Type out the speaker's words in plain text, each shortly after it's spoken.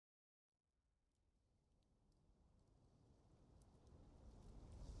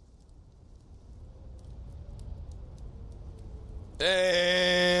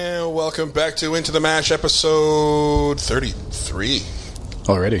And welcome back to Into the Mash, episode 33.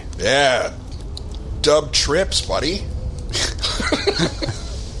 Already? Yeah. Dub trips, buddy.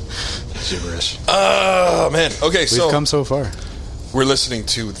 Gibberish. Oh, man. Okay, We've come so far. We're listening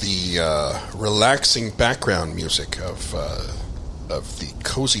to the relaxing background music of the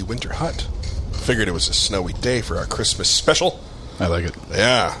Cozy Winter Hut. Figured it was a snowy day for our Christmas special. I like it.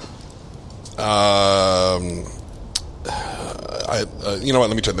 Yeah. You know what?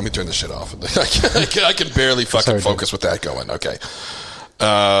 Let me turn this shit off. I can barely fucking focus with that going. Okay.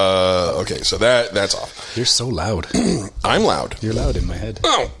 Okay. So that's off. You're so loud. I'm loud. You're loud in my head.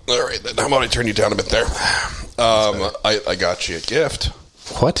 Oh, all right. Then how about I turn you down a bit there? I got you a gift.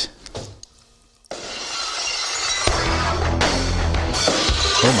 What?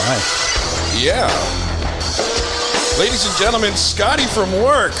 Oh my. Yeah. Ladies and gentlemen, Scotty from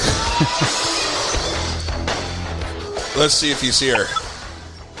work. Let's see if he's here.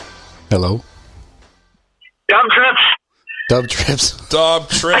 Hello? Dub trips. Dub trips. Dub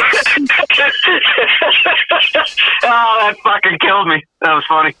trips. Oh, that fucking killed me. That was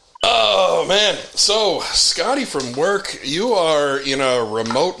funny. Oh, man. So, Scotty from work, you are in a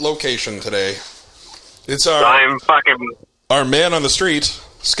remote location today. It's our man on the street,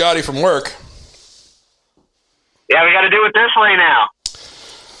 Scotty from work. Yeah, we got to do it this way now.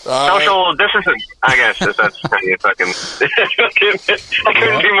 Social distancing, I guess. That's you fucking. I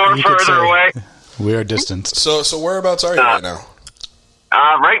couldn't be more further away. We are distant. So whereabouts are you right now?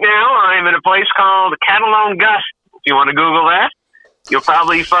 Right now, I'm in a place called Catalone Gut. If you want to Google that, you'll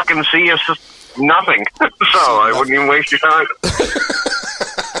probably fucking see us nothing. So I wouldn't even waste your time.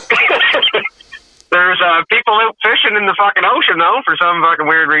 There's people out fishing in the fucking ocean, though, for some fucking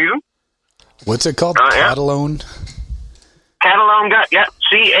weird reason. What's it called? Catalone? Catalone Gut, yeah.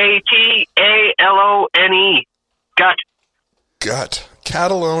 Catalone. Gut. Gut.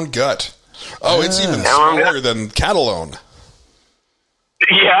 Catalone Gut. Oh, it's even smaller than Catalone.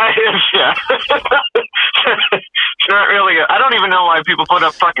 Yeah, it is, yeah. It's not really I don't even know why people put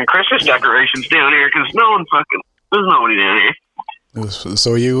up fucking Christmas decorations down here, because there's nobody down here.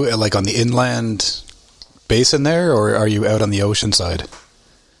 So are you like on the inland basin there, or are you out on the ocean side?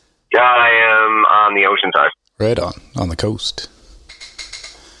 I am on the ocean side. Right on the coast.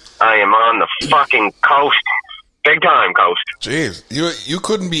 I am on the fucking coast. Big time coast. Jeez, you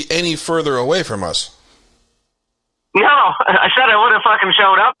couldn't be any further away from us. No, I said I would have fucking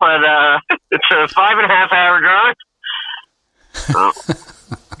showed up, but it's a 5.5 hour drive.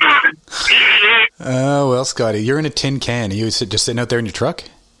 Oh, well, Scotty, you're in a tin can. Are you just sitting out there in your truck?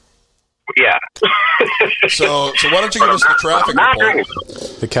 Yeah. So why don't you give us the traffic report?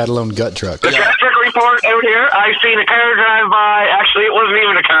 The Catalone Gut truck. The traffic report out here, I seen a car drive by. Actually, it wasn't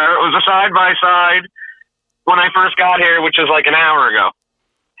even a car. It was a side-by-side when I first got here, which was like an hour ago.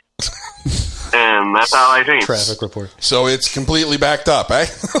 And that's all I seen. Traffic report. So it's completely backed up, eh?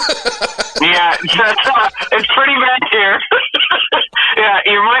 Yeah, it's pretty bad here. Yeah,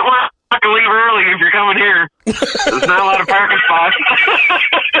 you might want to leave early if you're coming here. There's not a lot of parking spots.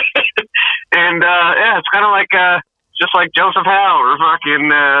 And, yeah, it's kind of like, just like Joseph Howe or fucking,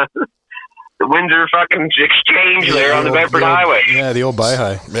 the Windsor fucking exchange there on the Bedford Highway. Yeah, the old buy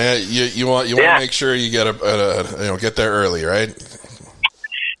high. Man, you want to make sure you get get there early, right?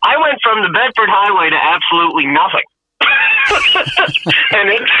 I went from the Bedford Highway to absolutely nothing. and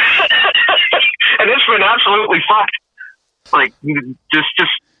it's been absolutely fucked. Like, just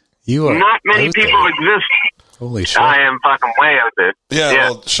not many people exist. Holy shit. I am fucking way out there. Yeah,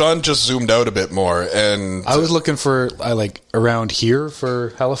 well, Sean just zoomed out a bit more, and I was looking for around here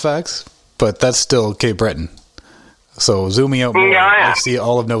for Halifax, but that's still Cape Breton. So zooming out more, I see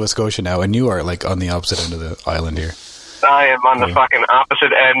all of Nova Scotia now, and you are like on the opposite end of the island here. I am on the fucking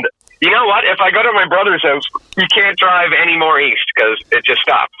opposite end. You know what? If I go to my brother's house, you can't drive any more east because it just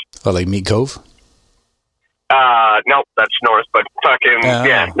stops. Oh, like Meat Cove? No, that's north, but fucking,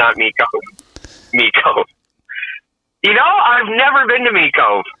 yeah, not Meat Cove. Meat Cove. You know, I've never been to Meat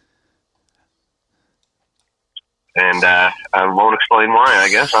Cove. And I won't explain why, I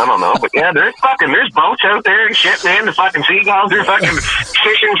guess. I don't know. But yeah, there's boats out there and shit, man. The fucking seagulls are fucking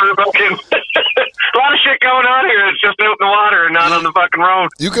fishing for fucking... a lot of shit going on here. It's just out in the water and not on the fucking road.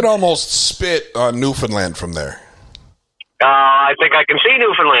 You could almost spit on Newfoundland from there. I think I can see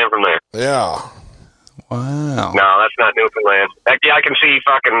Newfoundland from there. Yeah. Wow. No, that's not Newfoundland. Actually, I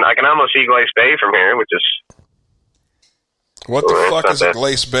can almost see Glace Bay from here, which is... What the fuck is a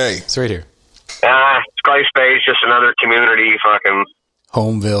Glace Bay? It's right here. Glace Bay is just another community fucking...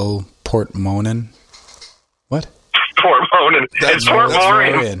 Homeville, Port Monin. What? Port Monin. Monin. It's Port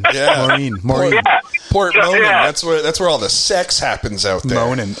Morin. Yeah. Maureen. Yeah. Port Monin. Yeah. That's where all the sex happens out there.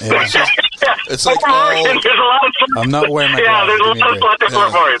 Monin. Yeah. It's like I'm not wearing my glasses. There's a lot of spots at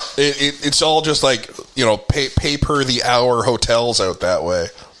Port Morin. It's all just like, pay per the hour hotels out that way.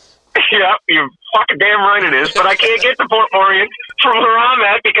 Yeah, you're fucking damn right it is. But I can't get to Port Morin from where I'm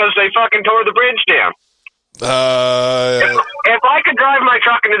at because they fucking tore the bridge down. If I could drive my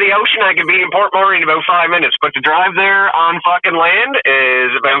truck into the ocean, I could be in Port Morin in about 5 minutes. But to drive there on fucking land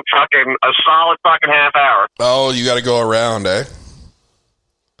is about fucking a solid fucking half hour. Oh, you got to go around, eh?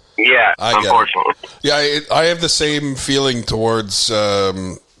 Yeah, unfortunately. Yeah, I have the same feeling towards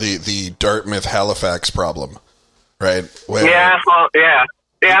the Dartmouth Halifax problem, right? Yeah.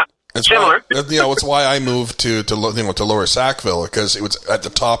 It's similar. It's why I moved to Lower Sackville, because it was at the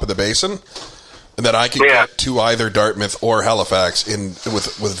top of the basin, and that I could get to either Dartmouth or Halifax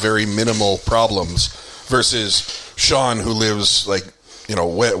with very minimal problems, versus Sean, who lives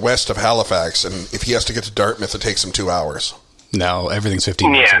west of Halifax, and if he has to get to Dartmouth, it takes him 2 hours. No, everything's 15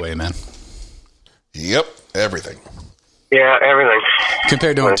 minutes away, man. Yep, everything. Yeah, everything.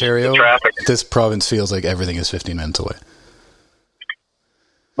 Compared to Ontario, this province feels like everything is 15 minutes away.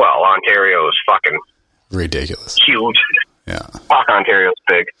 Well, Ontario is fucking ridiculous. Huge. Yeah. Fuck, Ontario's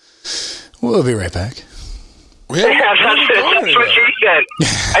big. We'll be right back. Yeah, that's what she said.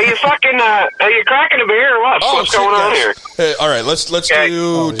 Are you fucking, are you cracking a beer or what? What's going on here? Hey, all right, let's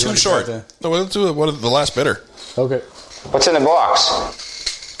do too short. No, we'll do the last bitter. Okay. What's in the box?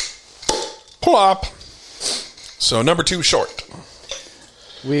 Plop. So, number 2 short.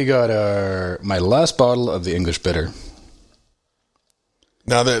 We got my last bottle of the English bitter.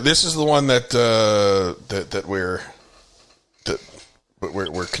 Now, this is the one that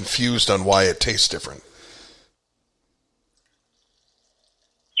we're confused on why it tastes different.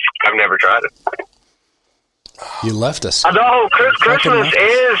 I've never tried it. You left us. Although Christmas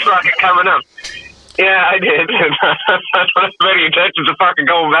is fucking coming up. Yeah, I did. I don't have any intentions of fucking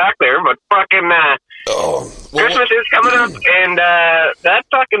going back there, but fucking Christmas is coming up, and that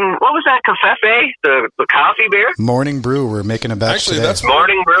fucking, what was that, Cafefe? The coffee beer? Morning Brew. We're making a batch today. That's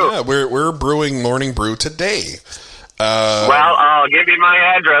Morning Brew. Yeah, we're brewing Morning Brew today. Well, I'll give you my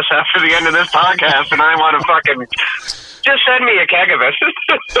address after the end of this podcast, and I want to fucking just send me a keg of it.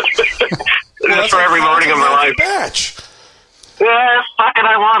 Just for every morning of my life. Batch. Yeah, fucking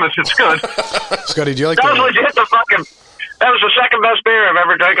I want it. It's good. Scotty, do you like that? Was legit that was the second best beer I've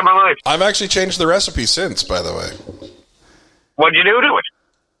ever drank in my life. I've actually changed the recipe since, by the way. What'd you do to it?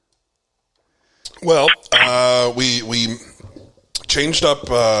 Well, we changed up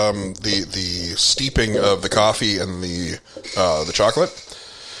the steeping of the coffee and the chocolate.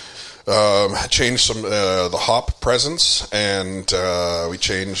 Changed some the hop presence, and we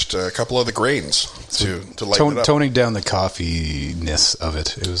changed a couple of the grains to lighten it up. Toning down the coffeeness of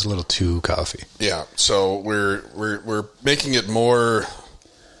it. It was a little too coffee. Yeah, so we're making it more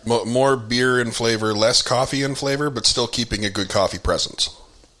beer in flavor, less coffee in flavor, but still keeping a good coffee presence.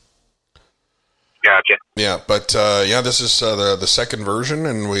 Gotcha. Yeah, but this is the second version,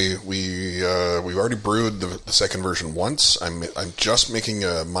 and we've already brewed the second version once. I'm just making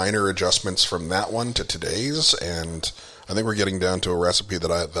minor adjustments from that one to today's, and I think we're getting down to a recipe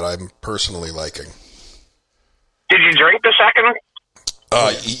that I'm personally liking. Did you drink the second?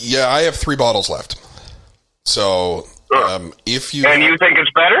 Yeah, I have 3 bottles left. So if you you think it's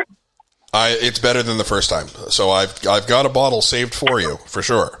better? It's better than the first time. So I've got a bottle saved for you for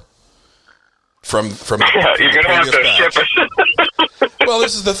sure. From you're gonna have to ship it. Well,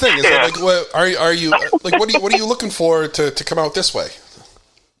 this is the thing. Is that, like, what are you like? What are you looking for to come out this way?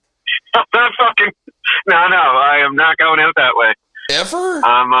 No, I am not going out that way. Ever?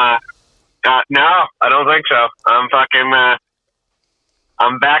 No, I don't think so. I'm back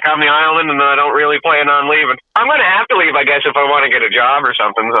on the island, and I don't really plan on leaving. I'm going to have to leave, I guess, if I want to get a job or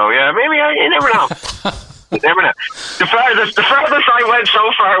something. So yeah, maybe you never know. You never know. The furthest I went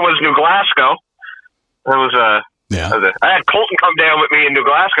so far was New Glasgow. That was I had Colton come down with me in New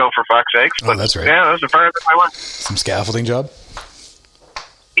Glasgow, for fuck's sakes. But, that's right. Yeah, that was the furthest I went. Some scaffolding job?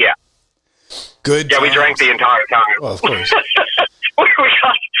 Yeah. Good. Yeah, we drank the entire time. Well, of course.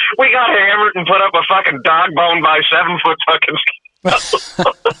 we got hammered and put up a fucking dog bone by 7 foot fucking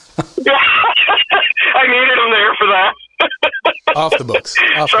I needed him there for that. Off the books.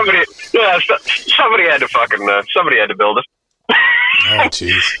 Somebody had to fucking somebody had to build it. Oh,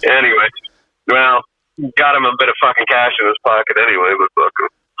 jeez. Anyway, well, got him a bit of fucking cash in his pocket anyway, but fucking.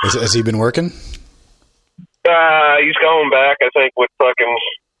 Has he been working? He's going back, I think, with fucking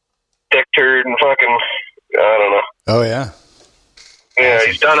dick turd and fucking, I don't know. Oh, yeah. Yeah,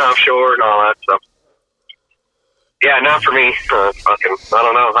 he's done offshore and all that stuff. Yeah, not for me. Fucking, I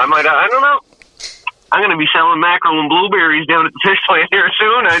don't know. I don't know. I'm going to be selling mackerel and blueberries down at the fish plant here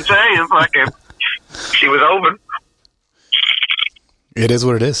soon, I'd say. If fucking she was open. It is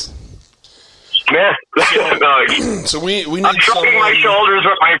what it is. Yeah. No, So we need I'm shrugging my shoulders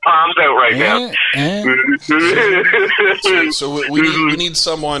with my palms out right now. So we need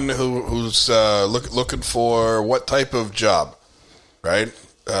someone who's looking for what type of job, right?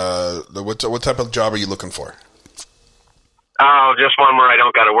 What type of job are you looking for? Oh, just one where I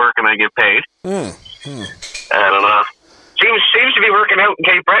don't got to work and I get paid. I don't know. Seems to be working out in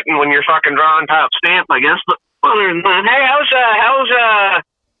Cape Breton when you're fucking drawing top stamp, I guess. But other than that, hey,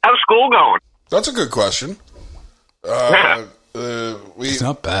 how's school going? That's a good question. It's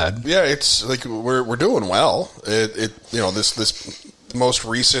not bad. Yeah, it's like we're doing well. It this most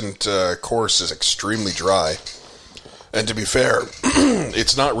recent course is extremely dry, and to be fair,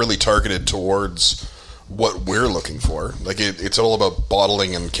 it's not really targeted towards what we're looking for. Like it's all about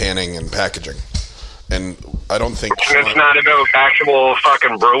bottling and canning and packaging, and I don't think it's not about actual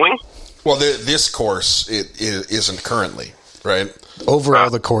fucking brewing. Well, this course it isn't currently, right? Overall,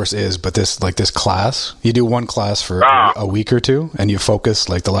 the course is, but this class, you do one class for a week or two, and you focus.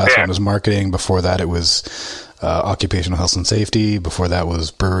 Like the last one was marketing. Before that, it was occupational health and safety. Before that was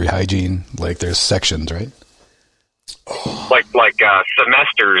brewery hygiene. Like there's sections, right? Like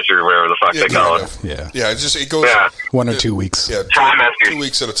semesters or whatever the fuck they call it. Yeah. It goes 1 or 2 weeks. Yeah, 2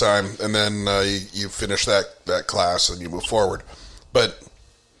 weeks at a time, and then you finish that class and you move forward. But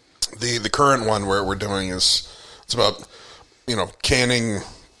the current one where we're doing it's about canning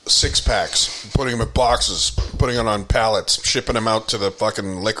 6-packs, putting them in boxes, putting them on pallets, shipping them out to the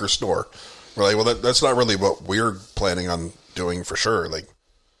fucking liquor store. We're like, well, that's not really what we're planning on doing for sure. Like,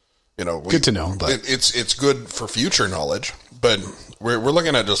 good to know. But it's good for future knowledge. But we're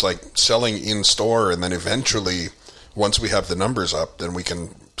looking at just like selling in store, and then eventually, once we have the numbers up, then we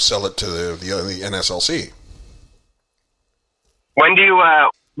can sell it to the NSLC. When do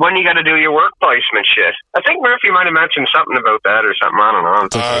you got to do your work placement shit? I think Murphy might have mentioned something about that or something. I don't know.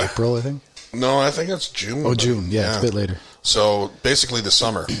 It's like April, I think. No, I think it's June. Oh, June. Yeah, it's a bit later. So basically the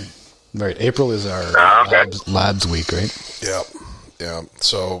summer. Right. April is our labs week, right? Yeah. Yeah.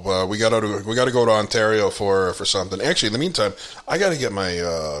 So we got to go to Ontario for something. Actually, in the meantime, I got to get my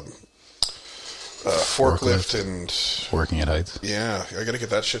forklift and working at Heights. Yeah, I got to get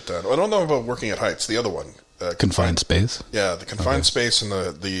that shit done. I don't know about working at Heights. The other one. Confined space. Yeah, the confined space and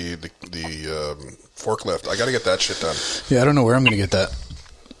the forklift. I got to get that shit done. Yeah, I don't know where I'm going to get that.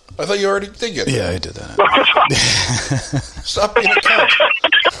 I thought you already did get it. Yeah, I did that. Stop being a cunt.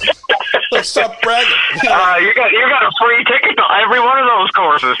 Stop bragging. You got a free ticket to every one of those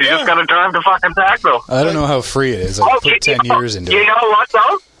courses. You just got to drive to fucking Sackville. I don't know how free it is. I put 10 years into it. You know what,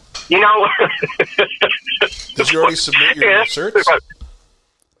 though? Did you already submit your certs?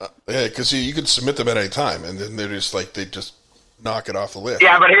 Yeah, because you could submit them at any time, and then they just knock it off the list.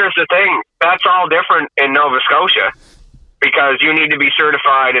 Yeah, but here's the thing. That's all different in Nova Scotia because you need to be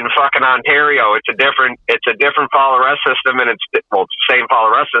certified in fucking Ontario. It's a different fall arrest system, and it's the same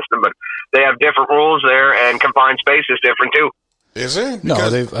fall arrest system, but they have different rules there, and confined space is different too. Is it? No,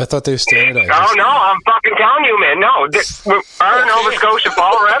 I thought they standardized. Oh, no, I'm fucking telling you, man. No, our Nova Scotia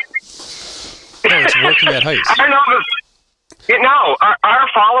fall arrest. No, it's working at Heights. Our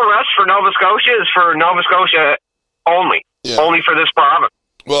fall arrest for Nova Scotia is for Nova Scotia only. Yeah. Only for this province.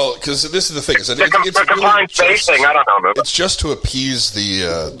 Well, because this is the thing. It's a confined space thing. I don't know. It's just to appease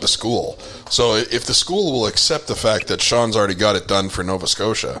the school. So if the school will accept the fact that Sean's already got it done for Nova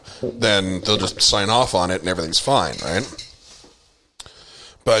Scotia, then they'll just sign off on it and everything's fine, right?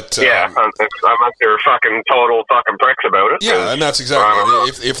 But unless they're fucking total fucking pricks about it. Yeah, and that's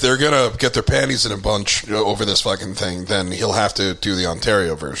exactly if they're gonna get their panties in a bunch over this fucking thing, then he'll have to do the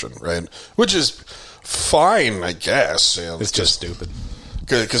Ontario version, right? Which is fine, I guess. It's just stupid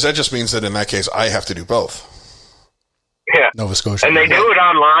because that just means that in that case, I have to do both. Yeah, Nova Scotia, and they do it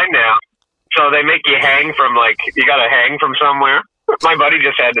online now, so they make you hang from you got to hang from somewhere. My buddy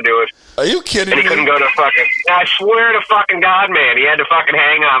just had to do it. Are you kidding me? And he couldn't go to fucking... I swear to fucking God, man. He had to fucking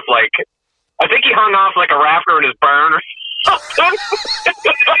hang off I think he hung off like a rafter in his barn or something.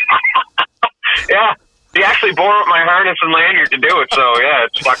 Yeah. He actually bore up my harness and lanyard to do it, so yeah,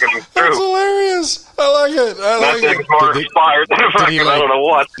 it's fucking true. That's hilarious. I like it. Nothing's more inspired than fucking I don't know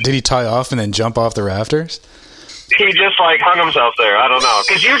what. Did he tie off and then jump off the rafters? He just hung himself there. I don't know.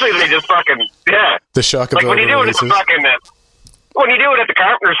 Because usually they just fucking... Yeah. The shock of when you do it, it's fucking... When you do it at the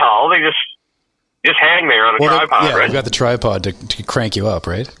Carpenter's Hall, they just hang there on a tripod, right? Yeah, you got the tripod to crank you up,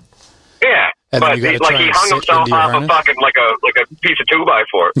 right? Yeah, and but he hung himself off a fucking like a piece of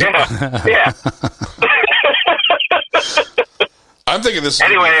 2x4. Yeah, yeah. thinking this is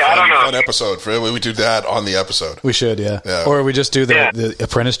anyway, I don't know. Fun episode. We do that on the episode. We should, yeah. Or we just do the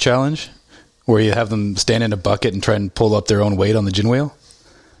apprentice challenge, where you have them stand in a bucket and try and pull up their own weight on the gin wheel.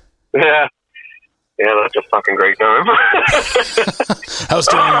 Yeah. Yeah, that's a fucking great time. How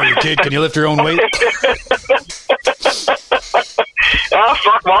strong are you, kid? Can you lift your own weight? Oh,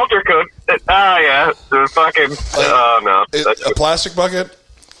 fuck, Walter could. Oh, yeah. The fucking... Oh, no. A plastic bucket?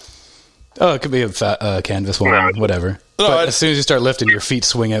 Oh, it could be a canvas one, whatever. No, but as soon as you start lifting, your feet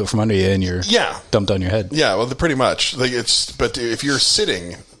swing out from under you and you're dumped on your head. Yeah, well, pretty much. But if you're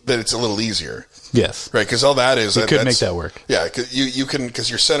sitting, then it's a little easier. Yes. Right, because all that is... You could make that work. Yeah, you can... Because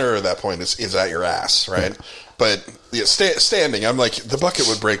your center at that point is at your ass, right? Yeah. But standing, I'm like, the bucket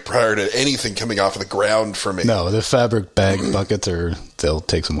would break prior to anything coming off of the ground for me. No, the fabric bag buckets, they'll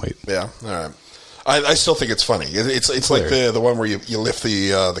take some weight. Yeah, all right. I still think it's funny. It's like the one where you lift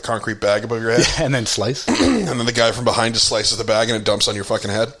the concrete bag above your head. Yeah, and then slice. And then the guy from behind just slices the bag and it dumps on your fucking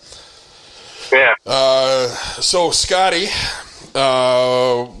head. Yeah. So, Scotty...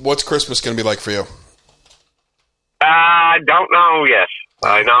 what's Christmas going to be like for you? I don't know yet.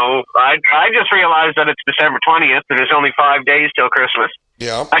 I know. I just realized that it's December 20th and there's only 5 days till Christmas.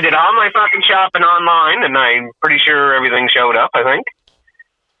 Yeah. I did all my fucking shopping online and I'm pretty sure everything showed up, I think.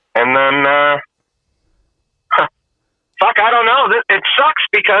 And then, fuck, I don't know. It sucks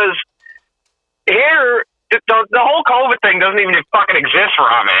because here, the whole COVID thing doesn't even fucking exist where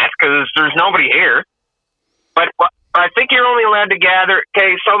I'm at because there's nobody here. But I think you're only allowed to gather.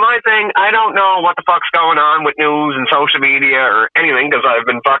 Okay, so my thing, I don't know what the fuck's going on with news and social media or anything because I've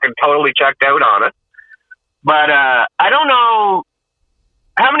been fucking totally checked out on it. But I don't know,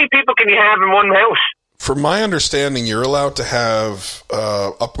 how many people can you have in one house? From my understanding, you're allowed to have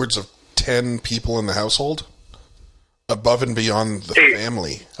upwards of 10 people in the household, above and beyond the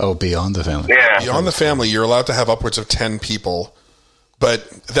family. Oh, beyond the family. Yeah. Beyond the family, you're allowed to have upwards of 10 people.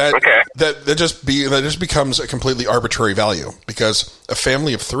 But that just becomes a completely arbitrary value because a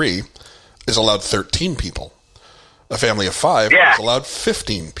family of 3 is allowed 13 people. A family of 5 is allowed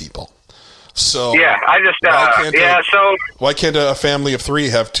 15 people. So why can't a family of 3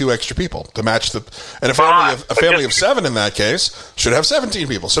 have 2 extra people to match and a family of 7 in that case should have 17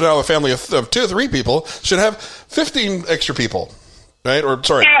 people. So now a family of 3 people should have 15 extra people, right? Or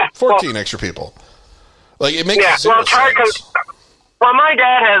 14 extra people. Like it makes zero sense. Well, my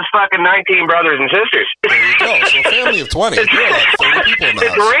dad has fucking 19 brothers and sisters. There you go. So a family of 20. You're like 30 people in the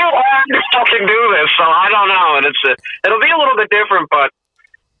house. It's real hard to fucking do this, so I don't know. And it'll be a little bit different, but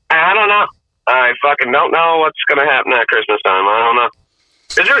I don't know. I fucking don't know what's going to happen at Christmas time. I don't know.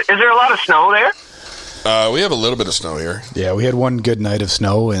 Is there a lot of snow there? We have a little bit of snow here. Yeah, we had one good night of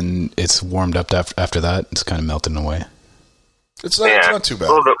snow, and it's warmed up after that. It's kind of melting away. It's not too bad.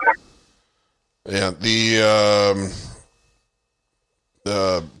 A little bit more. Yeah,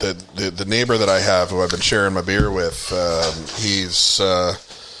 the neighbor that I have, who I've been sharing my beer with,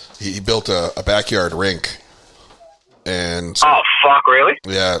 he built a backyard rink, and so, oh fuck, really?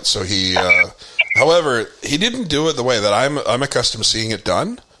 Yeah. So however, he didn't do it the way that I'm accustomed to seeing it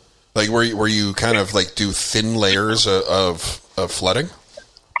done, like where you kind of like do thin layers of flooding.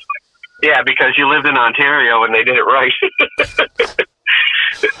 Yeah, because you lived in Ontario and they did it right.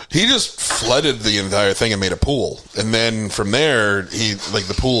 He just flooded the entire thing and made a pool, and then from there,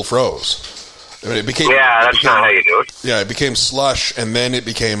 the pool froze. I mean, it became not how you do it. Yeah, it became slush, and then it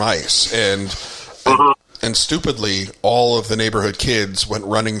became ice, and stupidly, all of the neighborhood kids went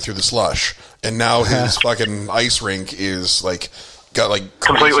running through the slush, and now his fucking ice rink is got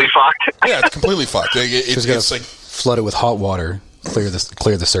completely fucked. Yeah, it's completely fucked. It's like flood it with hot water, clear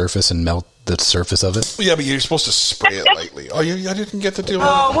the surface, and melt the surface of it. Yeah, but you're supposed to spray it lightly. Oh, I didn't get to do it.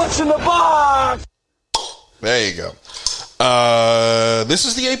 Oh, what's in the box? There you go. This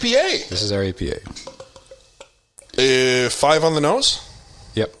is the APA. This is our APA. 5 on the nose?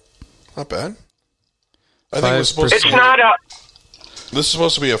 Yep. Not bad. I think it was supposed it's not a... This is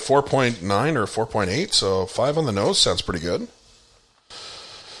supposed to be a 4.9 or 4.8, so 5 on the nose sounds pretty good.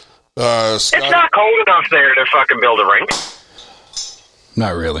 It's not cold enough there to fucking build a rink.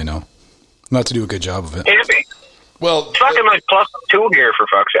 Not really, no. Not to do a good job of it. Can't be. Well, it's fucking like +2 here for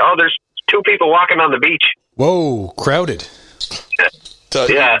fuck's sake. Oh, there's 2 people walking on the beach. Whoa, crowded.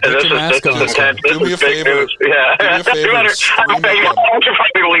 Yeah, this is intense. Do me a favor. Yeah. Do me a favor and scream at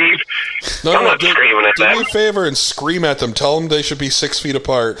them. Leave. No, I'm not screaming at them. Do me a favor and scream at them. Tell them they should be 6 feet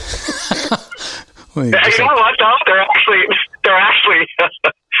apart. Well, you know what, though? They're actually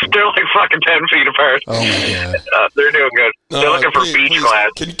they're like fucking 10 feet apart. Oh, my God. They're doing good. They're looking for beach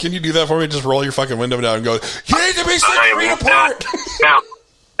class. Can you do that for me? Just roll your fucking window down and go, you need to be 6 feet apart!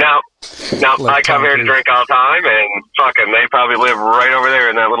 Now, No, I come here to drink all the time, and fucking they probably live right over there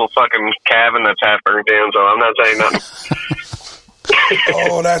in that little fucking cabin that's half burnt down, so I'm not saying nothing.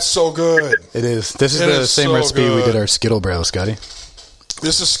 Oh, that's so good. It is. This is the same recipe we did our Skittlebrow, Scotty.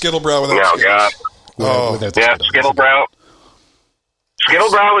 This is Skittlebrow without Skittles. God. Yeah, Skittlebrow.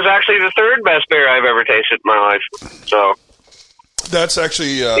 Skittlebrow was actually the third best beer I've ever tasted in my life. So that's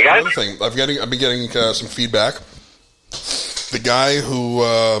actually another thing. I've been getting some feedback. The guy who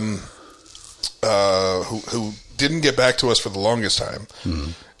didn't get back to us for the longest time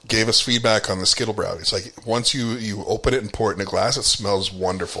gave us feedback on the Skittlebrow. It's like once you open it and pour it in a glass, it smells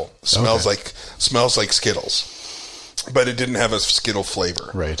wonderful. It smells like Skittles, but it didn't have a Skittle flavor.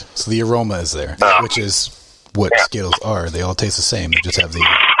 Right. So the aroma is there, which is what Skittles are. They all taste the same. They just have the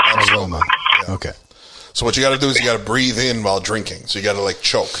aroma. Yeah. Okay. So what you got to do is you got to breathe in while drinking. So you got to like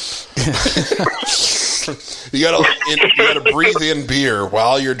choke. you got to breathe in beer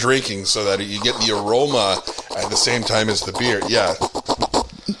while you're drinking so that you get the aroma at the same time as the beer. Yeah.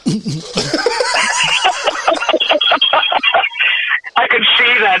 I could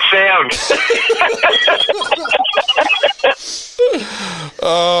see that sound.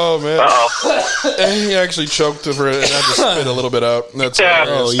 Oh man! And he actually choked for it and had to spit a little bit out. That's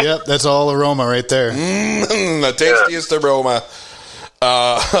yep, that's all aroma right there. The tastiest aroma.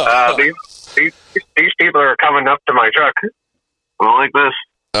 These people are coming up to my truck. Like this.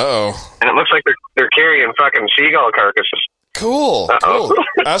 Oh. And it looks like they're carrying fucking seagull carcasses. Cool. Cool.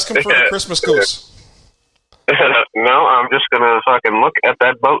 Ask him for a Christmas goose. No, I'm just gonna fucking look at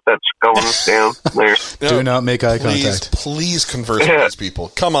that boat that's going down there. No, do not make eye contact. Please converse with these people.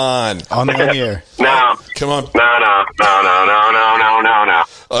 Come on. On the air. No. Come on. No.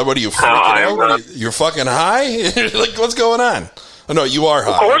 What are you freaking out? You're fucking high? Like, what's going on? Oh, no, you are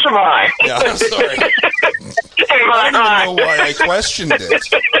high. Of course I'm high. Yeah, I'm sorry. I don't even know why I questioned it.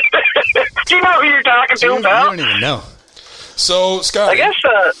 Do you know who you're talking to about? I don't even know. So, Scott. I guess,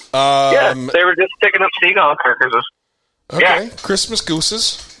 they were just picking up seagull carcasses. Okay, Christmas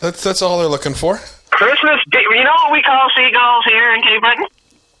gooses. That's all they're looking for. Christmas, you know what we call seagulls here in Cape Breton?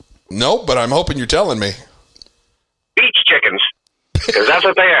 Nope, but I'm hoping you're telling me. Beach chickens. Because that's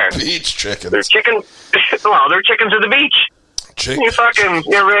what they are. Beach chickens. They're chickens. Well, they're chickens of the beach. Chicken. You fucking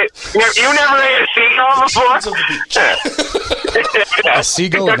you never ate a seagull before? Of the beach. A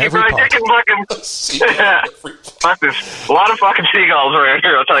seagull in every pot. There's a lot of fucking seagulls around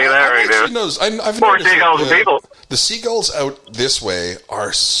here. I'll tell you that right now. I've More noticed seagulls than people. The seagulls out this way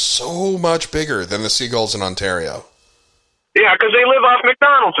are so much bigger than the seagulls in Ontario. Yeah, because they live off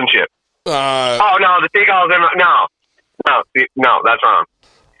McDonald's and shit. Oh no, the seagulls no, that's wrong.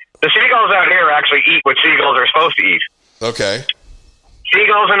 The seagulls out here actually eat what seagulls are supposed to eat. Okay.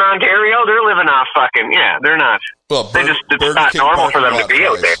 Seagulls in Ontario, they're living off fucking, they're not. Well, it's not normal for them to be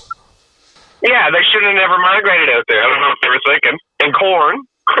out there. Yeah, they should have never migrated out there. I don't know what they were thinking. And corn.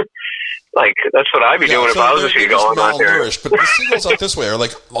 Like, that's what I'd be doing if I was a seagull in Ontario. But the seagulls out this way are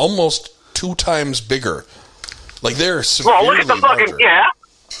like almost 2 times bigger. Like, they're severely Well, look at the fucking,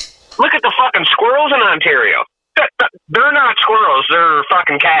 look at the fucking squirrels in Ontario. They're not squirrels. They're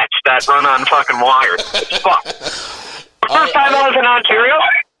fucking cats that run on fucking wires. Fuck. The first time I was in Ontario,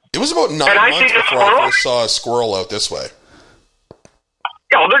 it was about 9 months before I first saw a squirrel out this way.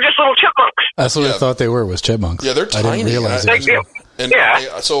 Yo, they're just little chipmunks. That's what I thought they were, was chipmunks. Yeah, they're tiny. I didn't realize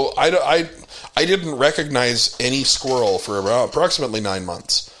it. So I didn't recognize any squirrel for approximately 9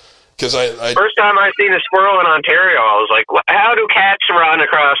 months. Because first time I seen a squirrel in Ontario, I was like, how do cats run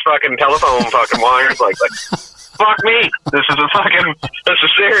across fucking telephone fucking wires like that? Fuck me. This is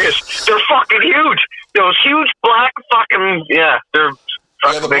serious. They're fucking huge. Those huge black fucking, they're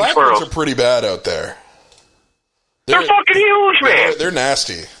fucking the big black squirrels. ones are pretty bad out there. They're fucking huge, man. They're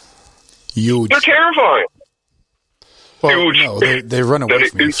nasty. Huge. They're terrifying. Well, huge. No, they run away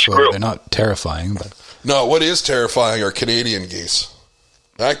from me, so they're not terrifying. But no, what is terrifying are Canadian geese.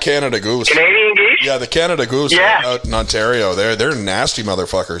 That Canada goose. Canadian geese? Yeah, the Canada goose out in Ontario. They're nasty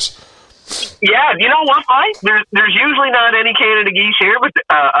motherfuckers. Yeah, you know what, Mike? There's usually not any Canada geese here, but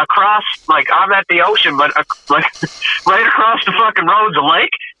across, like, I'm at the ocean, but like right across the fucking road's a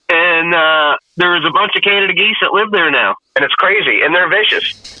lake, and there's a bunch of Canada geese that live there now, and it's crazy, and they're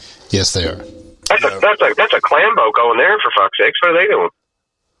vicious. Yes, they are. That's a clam boat going there, for fuck's sakes. What are they doing?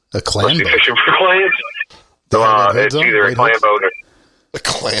 A clam boat? Fishing for clams? It's either a clam boat or... A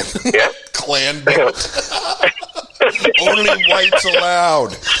clan? Yeah. Clan boat. Only whites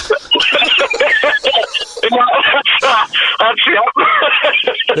allowed.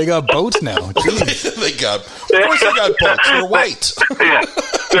 They got boats now. Of course they got boats. They're white.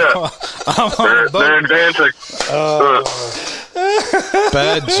 They're advancing.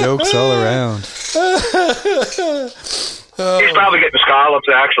 Bad jokes all around. He's probably getting scallops,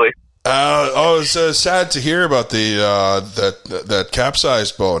 actually. It's sad to hear about that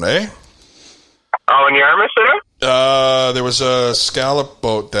capsized boat, eh? Oh, in Yarmouth, there was a scallop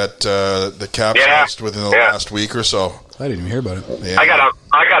boat that capsized within the last week or so. I didn't even hear about it. Yeah. I got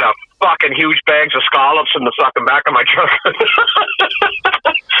a fucking huge bags of scallops in the fucking back of my truck.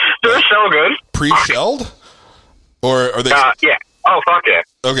 They're so good. Pre-shelled? Or are they? Yeah. Oh, fuck yeah.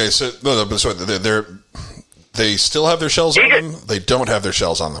 Okay, so they still have their shells on them? They don't have their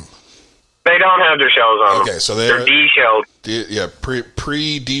shells on them. They don't have their shells on them. Okay, so they're de-shelled.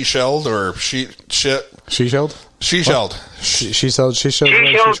 Pre-de-shelled or she-shelled? She-shelled? She-shelled. She-shelled,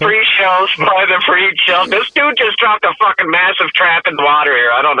 pre-shells by the pre-shell. This dude just dropped a fucking massive trap in the water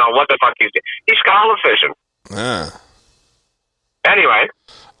here. I don't know what the fuck he's doing. He's scallop fishing. Anyway.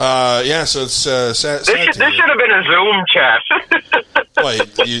 So it's sad. This should have been a Zoom chat. Well,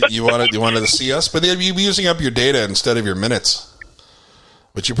 you wanted to see us, but you'd be using up your data instead of your minutes.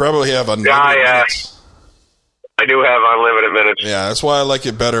 But you probably have unlimited minutes. I do have unlimited minutes. Yeah, that's why I like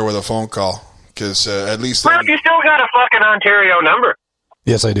it better with a phone call. Because at least... Well, you still got a fucking Ontario number.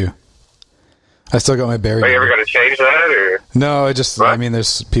 Yes, I do. I still got my Barrie. Are you ever going to change that? Or? No, I mean,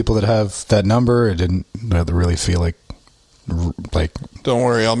 there's people that have that number. It didn't really feel like... Don't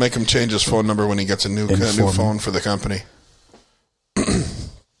worry, I'll make him change his phone number when he gets a new phone for the company.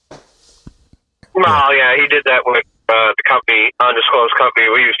 Well, yeah, he did that with the company, undisclosed company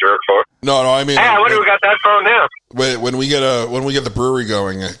we used to work for. No, I mean... Hey, I wonder who got that phone now. When we get the brewery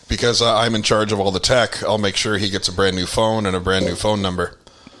going, because I'm in charge of all the tech, I'll make sure he gets a brand new phone and a brand new phone number.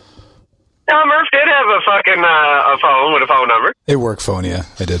 No, Murph did have a fucking a phone with a phone number. A work phone, yeah,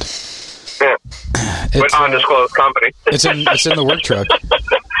 I did. Yeah, with undisclosed company. It's in the work truck.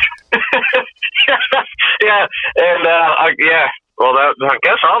 Yeah, and yeah. Well, I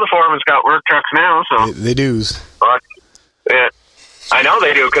guess all the foremen's got work trucks now, so they do. Yeah, I know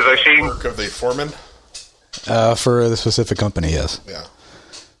they do because I've seen work of the foreman. For the specific company, yes. Yeah.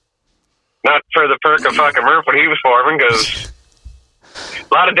 Not for the perk of fucking Murph when he was foreman, because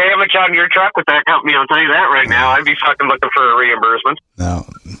a lot of damage on your truck with that company. I'll tell you that right now. I'd be fucking looking for a reimbursement. No,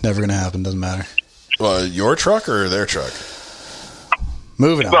 never gonna happen. Doesn't matter. Well, your truck or their truck?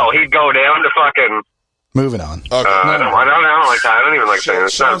 Moving on. Well, he'd go down to fucking. Moving on. Okay. I don't like that. I don't even like saying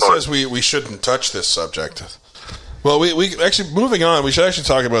it. Sean says we shouldn't touch this subject. Well, we actually, moving on, we should actually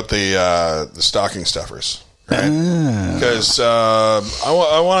talk about the stocking stuffers, right? Because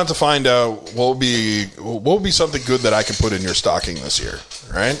I wanted to find out what would be something good that I can put in your stocking this year,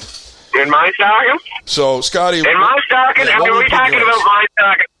 right? In my stocking? So, Scotty... In my stocking? Yeah, are we talking about my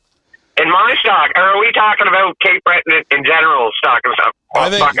stocking? In my stock, or are we talking about Cape Breton in general stocking stuff? I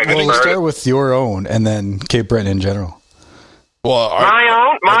think we'll start with your own, and then Cape Breton in general. Well,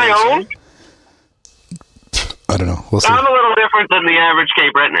 my own. I don't know. We'll see. I'm a little different than the average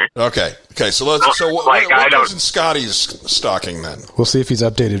Cape Bretoner. Okay. So what goes in Scotty's stocking then? We'll see if he's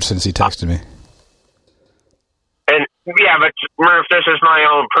updated since he texted me. And yeah, but Murph, this is my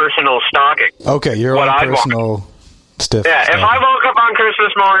own personal stocking. Okay, your own personal stiff. Yeah, stocking. if I woke up on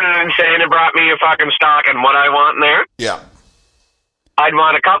Christmas morning and Santa brought me a fucking stocking, what I want in there? Yeah. I'd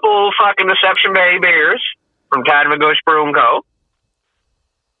want a couple fucking Deception Bay beers from Tadmagush Broom Co.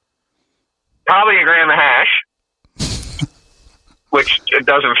 Probably a gram of hash, which it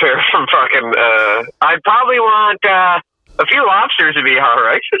doesn't fare from fucking. I'd probably want a few lobsters to be all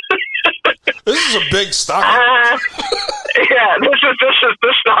right. This is a big stock. Yeah, this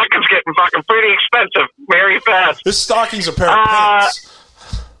stocking's getting fucking pretty expensive very fast. This stocking's a pair of pants.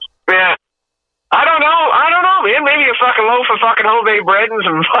 Yeah. I don't know, man. Maybe a fucking loaf of fucking whole day bread and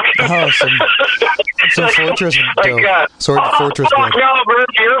some fucking... some Fortress dough. Fortress bread.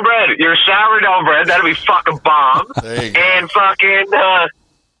 No, your sourdough bread, that'd be fucking bomb. There you go. And fucking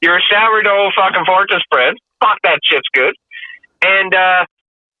your sourdough fucking Fortress bread. Fuck, that shit's good. And, I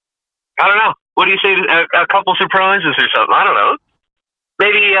don't know. What do you say? A couple surprises or something? I don't know.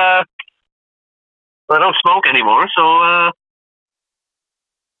 Maybe, I don't smoke anymore, so,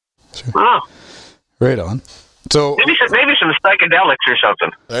 Sure. I don't know. Right on. So maybe some psychedelics or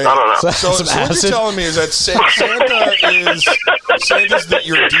something. I don't know. So what you're telling me is that Santa's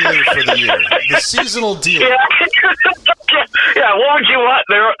your dealer for the year, the seasonal dealer. Yeah. What would you want?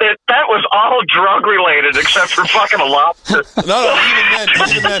 That was all drug related except for fucking a lobster. No,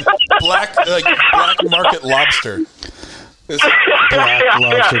 even then, black market lobster. Black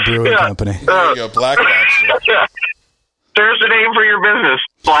Lobster Brewing Company. There you go, Black Lobster. There's the name for your business,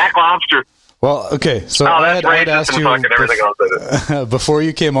 Black Lobster. Well, okay, so that's I'd asked you fucking everything else. before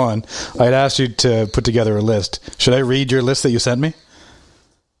you came on, I'd asked you to put together a list. Should I read your list that you sent me?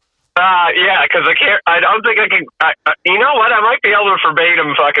 Yeah, because I don't think I can. You know what? I might be able to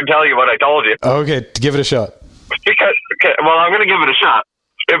verbatim fucking tell you what I told you. Okay, give it a shot. Because, well, I'm going to give it a shot.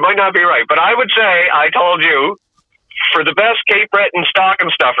 It might not be right, but I would say I told you for the best Cape Breton stocking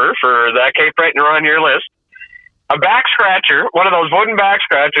stuffer for that Cape Breton on your list, a back scratcher, one of those wooden back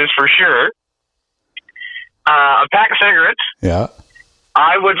scratchers for sure. A pack of cigarettes. Yeah.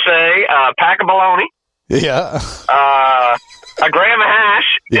 I would say a pack of bologna. Yeah. A gram of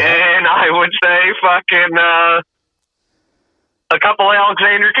hash. Yeah. And I would say fucking a couple of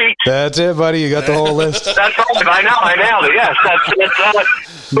Alexander Keats. That's it, buddy. You got the whole list. That's right. I nailed it. Yes.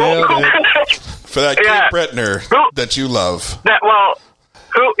 That's Nailed it. For that Cape Bretner that you love.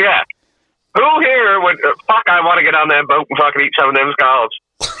 Who here would... fuck, I want to get on that boat and fucking eat some of them scallops.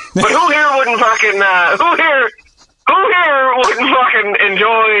 But who here wouldn't fucking... who here wouldn't fucking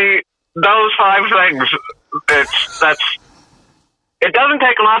enjoy those 5 things? It doesn't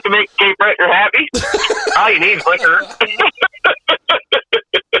take a lot to make Cape Bretner happy. All you need is liquor.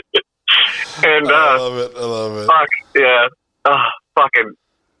 And, I love it. Fuck, yeah. Fucking...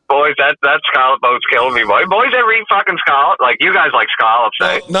 Boys, that scallop boat's killing me, boy. Boys ever eat fucking scallop? Like, you guys like scallops,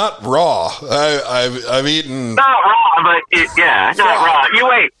 eh? Not raw. I've eaten... Not raw, but, not raw. You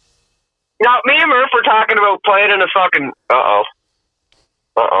wait. Now, me and Murph were talking about playing in a fucking... Uh-oh.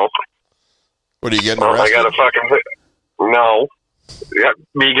 What, are you getting arrested? I got a fucking... No. Yeah,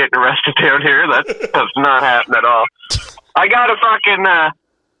 me getting arrested down here? That's not happening at all. I got a fucking...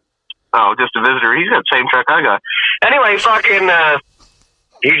 just a visitor. He's got the same truck I got. Anyway, fucking...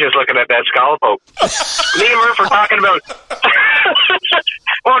 He's just looking at that scallop boat. Me and Murph were talking about...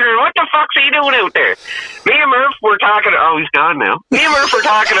 wondering, what the fuck's he doing out there? Me and Murph were talking... Oh, he's gone now. Me and Murph were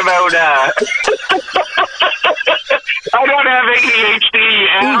talking about... I don't have ADHD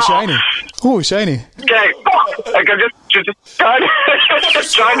at all. Shiny. Ooh, shiny. Okay. Like, I'm just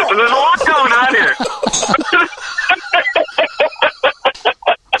trying to... There's a lot going on here.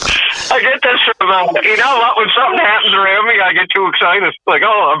 I get this from, you know what, when something happens around me, I get too excited. Like,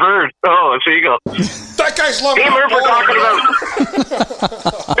 oh, a bird. Oh, a seagull. That guy's loving me. We're talking about...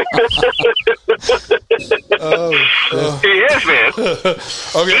 He is, man.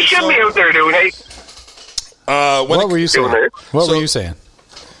 Okay, he should be out there doing it. What were you saying? What were you saying?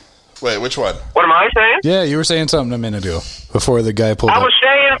 Wait, which one? What am I saying? Yeah, you were saying something a minute ago before the guy pulled up. I was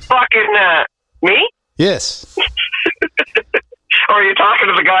saying fucking, me? Yes. Or are you talking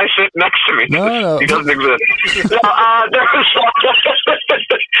to the guy sitting next to me? No. He doesn't exist. No,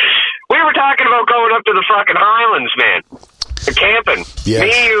 we were talking about going up to the fucking Highlands, man. Camping. Yes.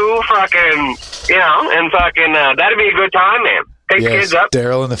 Me, you, fucking, and fucking, that'd be a good time, man. Take the kids up.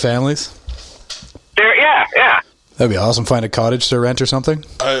 Daryl and the families? Yeah. That'd be awesome. Find a cottage to rent or something.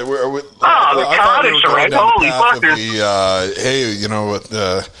 The cottage to rent? Holy fuck. Hey, you know what,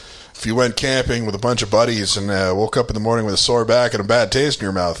 if you went camping with a bunch of buddies and woke up in the morning with a sore back and a bad taste in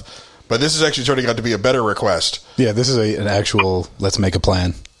your mouth. But this is actually turning out to be a better request. Yeah, this is an actual let's make a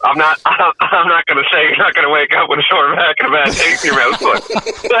plan. I'm not going to say you're not going to wake up with a sore back and a bad taste in your mouth.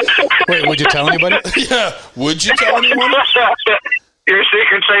 Wait, would you tell anybody? Yeah, would you tell anyone? Your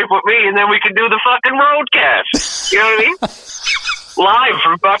secret's safe with me, and then we can do the fucking roadcast. You know what I mean? Live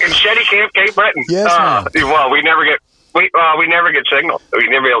from fucking Shetty Camp, Cape Breton. Yes, well, we never get signal. We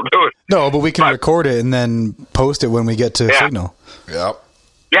never be able to do it. No, but we can record it and then post it when we get to signal. Yep.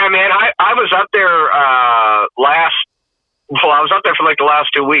 Yeah, man, I was up there I was up there for like the last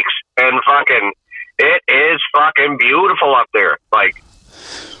 2 weeks, and fucking, it is fucking beautiful up there. Like,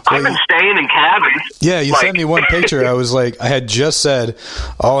 I've been staying in cabins. Yeah, you sent me one picture. I was like, I had just said,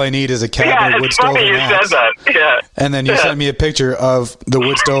 all I need is a cabin, wood stove, and axe. Said that. Yeah. And then you sent me a picture of the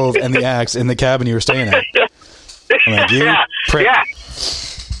wood stove and the axe in the cabin you were staying at. I'm like,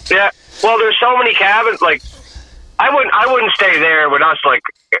 Yeah. Well, there's so many cabins. Like, I wouldn't stay there with us. Like,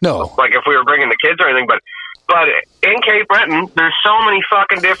 no. Like if we were bringing the kids or anything. But in Cape Breton, there's so many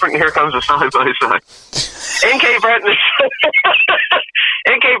fucking different. Here comes the side by side. In Cape Breton,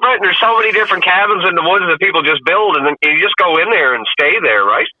 there's so many different cabins in the woods that people just build, and then you just go in there and stay there,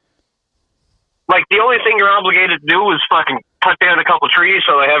 right? Like, the only thing you're obligated to do is fucking cut down a couple trees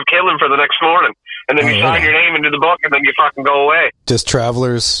so they have killing for the next morning. And then you sign your name into the book, and then you fucking go away. Just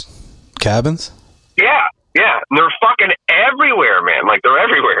travelers' cabins? Yeah. And they're fucking everywhere, man. Like, they're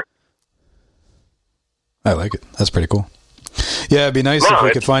everywhere. I like it. That's pretty cool. Yeah, it'd be nice if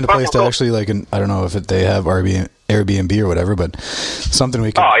we could find a place to actually, like, I don't know if they have Airbnb or whatever, but something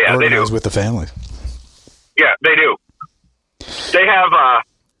we can organize with the family. Yeah, they do. They have,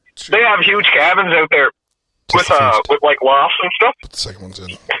 They have huge cabins out there with like lofts and stuff. Put the second one's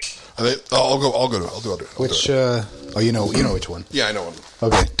in. I'll do it. Which? You know which one? Yeah, I know one.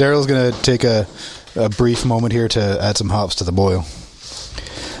 Okay, Daryl's gonna take a brief moment here to add some hops to the boil.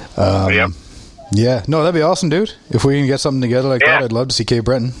 Yep. Yeah, no, that'd be awesome, dude. If we can get something together like that, I'd love to see Cape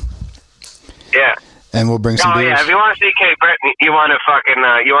Breton. Yeah. And we'll bring some beers. Yeah, if you want to see Cape Breton, you want to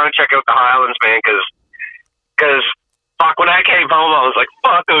check out the Highlands, man, because fuck, when I came home, I was like,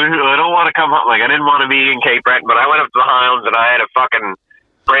 fuck, I don't want to come home. Like, I didn't want to be in Cape Breton, but I went up to the Highlands and I had a fucking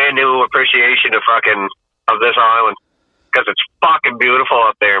brand new appreciation of this island, because it's fucking beautiful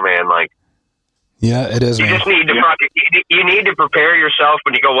up there, man. Like, yeah, it is. You just need to you need to prepare yourself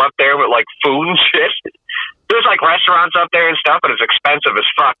when you go up there with like food and shit. There's like restaurants up there and stuff, but it's expensive as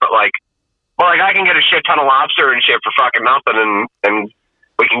fuck. But like I can get a shit ton of lobster and shit for fucking nothing, and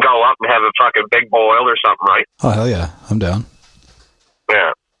we can go up and have a fucking big boil or something, right? Oh hell yeah, I'm down.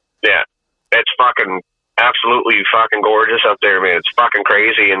 Yeah, it's fucking absolutely fucking gorgeous up there, man. It's fucking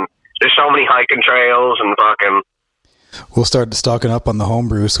crazy, and there's so many hiking trails and fucking. We'll start stocking up on the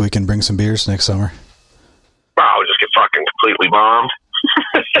homebrew so we can bring some beers next summer. Wow, we'll just get fucking completely bombed.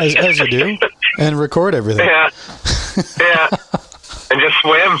 as you do. And record everything. Yeah. And just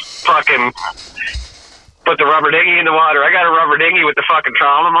swim. Fucking put the rubber dinghy in the water. I got a rubber dinghy with the fucking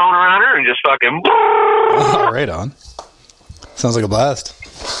trolley motor on her and just fucking... Oh, right on. Sounds like a blast.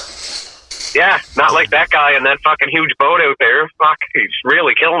 Yeah, not like that guy in that fucking huge boat out there. Fuck, he's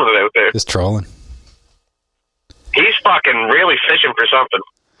really killing it out there. Just trolling. He's fucking really fishing for something.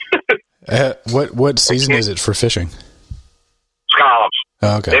 What season is it for fishing? Scallops.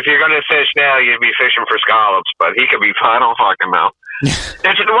 Oh, okay. If you're going to fish now, you'd be fishing for scallops, but he could be, I don't fucking know.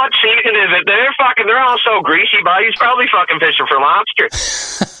 What season is it? They're all so greasy, but he's probably fucking fishing for lobster.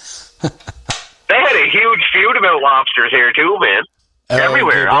 They had a huge feud about lobsters here too, man.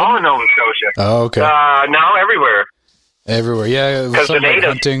 Everywhere. All in Nova Scotia. Oh, okay. No, everywhere. Everywhere, yeah. Because the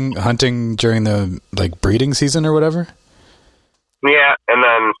natives hunting during the breeding season or whatever. Yeah, and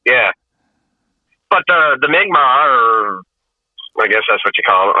then but the Mi'kmaq, or I guess that's what you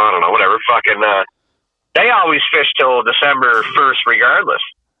call it. I don't know, whatever. Fucking, they always fish till December 1st, regardless.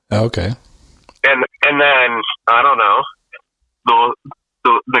 Okay. And then I don't know.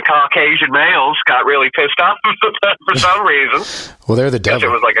 The Caucasian males got really pissed off for some reason. Well, they're the devil.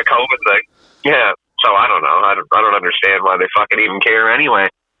 It was like a COVID thing. Yeah. So I don't know. I don't understand why they fucking even care anyway.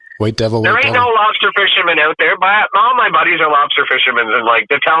 White devil. There ain't no lobster fishermen out there, but all my buddies are lobster fishermen, and like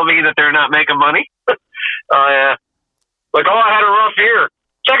they tell me that they're not making money. I had a rough year.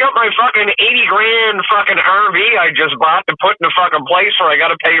 Check out my fucking $80,000 fucking RV I just bought to put in a fucking place where I got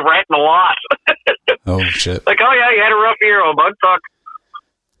to pay rent and a lot. Oh shit! Like, oh yeah, you had a rough year, old bud. Fuck.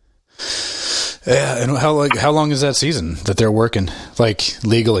 Yeah, and how long is that season that they're working, like,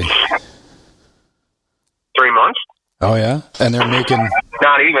 legally? 3 months. Oh yeah, and they're making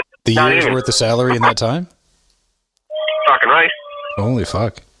not even the year's worth of salary in that time. Fucking right. Holy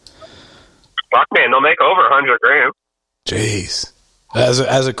fuck! Fuck, man, they'll make over $100,000. Jeez, as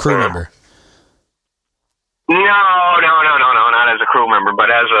a crew member. No, not as a crew member,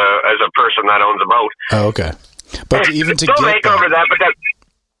 but as a person that owns a boat. Oh, okay. But even to get make over that, but that.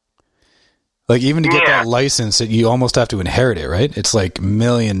 Like, even to get that license, you almost have to inherit it, right? It's like $1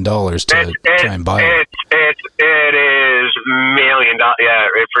 million to try and buy it. It is $1 million. Yeah,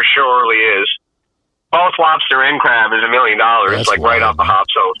 it for surely is. Both lobster and crab is $1 million. That's like wild, right off the hop.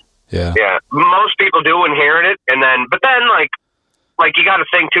 So yeah. Most people do inherit it, but then like you got to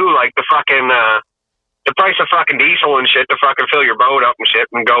think too, like the fucking the price of fucking diesel and shit to fucking fill your boat up and shit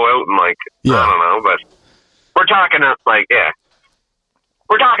and go out and I don't know, but we're talking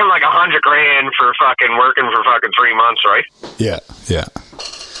We're talking like $100,000 for fucking working for fucking 3 months, right? Yeah.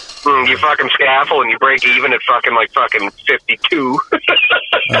 You fucking scaffold and you break even at fucking 52.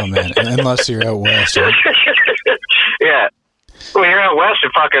 Oh man, unless you're out west, right? Yeah. When you're out west,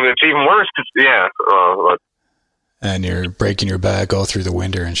 it's even worse. And you're breaking your back all through the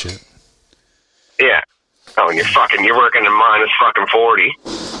winter and shit. Yeah. Oh, and you're working in minus fucking 40.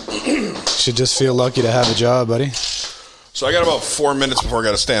 Should just feel lucky to have a job, buddy. So I got about 4 minutes before I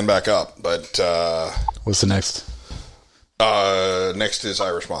got to stand back up. But what's the next? Next is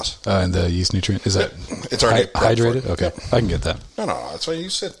Irish Moss. And the yeast nutrient, is that it's already hydrated? Okay, yep. I can get that. No, that's why you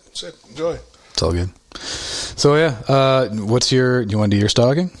sit, enjoy. It's all good. So yeah, what's your? Do you want to do your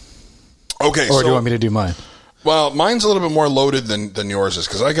stocking? Okay, or do you want me to do mine? Well, mine's a little bit more loaded than yours is,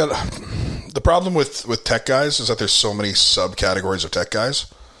 because I got the problem with tech guys is that there's so many subcategories of tech guys,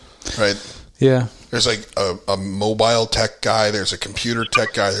 right? Yeah. There's like a mobile tech guy. There's a computer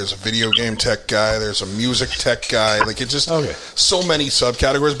tech guy. There's a video game tech guy. There's a music tech guy. Like, it just so many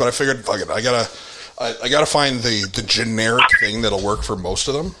subcategories. But I figured, fuck it, I gotta find the generic thing that'll work for most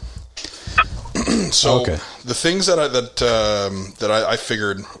of them. So the things that I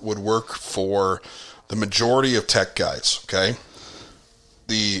figured would work for the majority of tech guys. Okay,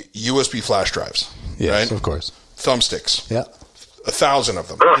 the USB flash drives. Yes, right? Of course. Thumbsticks. Yeah. 1,000 of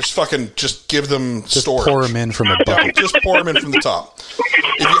them. Just give them storage. Pour them in from a bucket. Just pour them in from the top.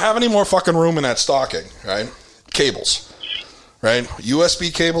 If you have any more fucking room in that stocking, right? Cables, right?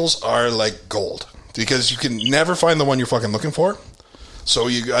 USB cables are like gold because you can never find the one you're fucking looking for. So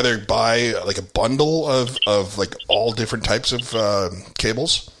you either buy like a bundle of like all different types of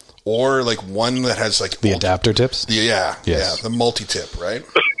cables, or like one that has like the adapter tips. Yeah, the multi-tip, right?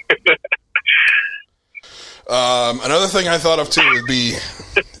 Another thing I thought of too would be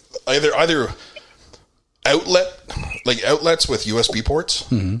either outlets with USB ports,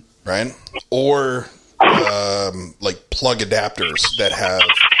 right? Or like plug adapters that have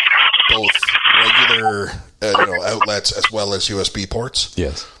both regular outlets as well as USB ports.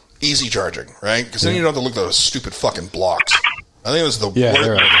 Yes. Easy charging, right? Because then you don't have to look at those stupid fucking blocks. I think it was the most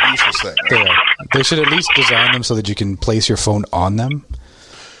useless thing. They should at least design them so that you can place your phone on them.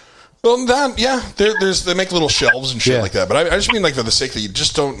 Well, they make little shelves and shit like that. But I just mean like for the sake that you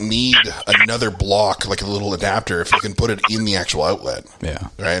just don't need another block, like a little adapter, if you can put it in the actual outlet. Yeah.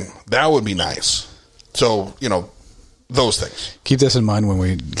 Right? That would be nice. So, those things. Keep this in mind when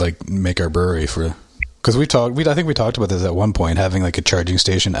we like make our brewery because I think we talked about this at one point, having like a charging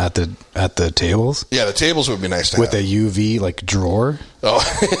station at the tables. Yeah, the tables would be nice to with have. a UV like drawer.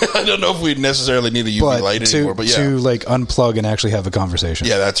 Oh, I don't know if we'd necessarily need a UV light anymore, but yeah. To like unplug and actually have a conversation.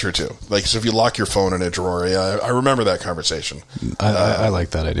 Yeah, that's true too. Like, so if you lock your phone in a drawer, I remember that conversation. I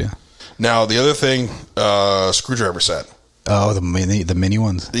like that idea. Now, the other thing, screwdriver set. Oh, the mini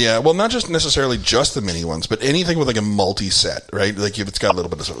ones. Yeah, well, not just necessarily just the mini ones, but anything with like a multi-set, right? Like if it's got a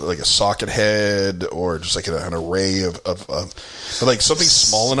little bit of like a socket head or just like an array of like something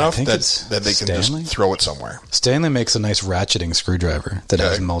small enough that they can just throw it somewhere. Stanley makes a nice ratcheting screwdriver that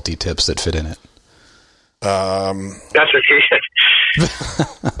has multi-tips that fit in it. That's what she said.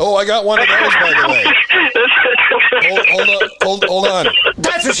 Oh, I got one of those, by the way. Hold on.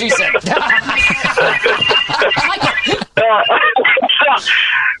 That's what she said.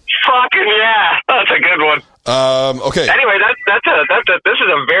 Fucking yeah, that's a good one. Okay. Anyway, this is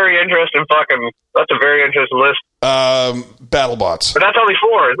a very interesting that's a very interesting list. BattleBots. But that's only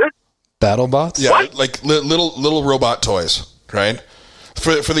 4, is it? BattleBots? Yeah, what? Like little robot toys, right?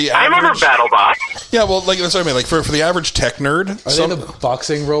 For the average, I remember BattleBots. Yeah, well, like that's what I mean. Like for the average tech nerd, are they the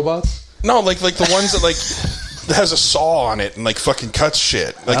boxing robots? No, like the ones that like has a saw on it and like fucking cuts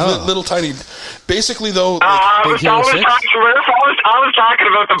shit. Like little tiny. Basically, though, like, I was talking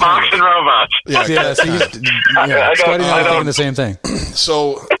about the boxing robots. Yeah, Scotty and I are thinking the same thing.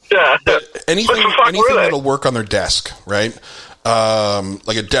 So anything that'll work on their desk, right?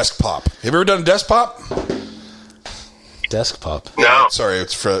 Like a desk pop. Have you ever done a desk pop? Desk pop? No. Sorry,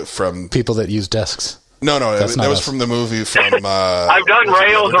 it's from people that use desks. No, that was from the movie from... I've done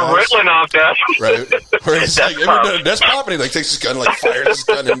rails of Ritalin off desk. Right. Where he's like, ever done a desk pop? And he like takes his gun and like fires his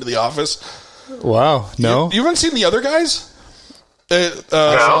gun into the office. Wow. No. You haven't seen The Other Guys? I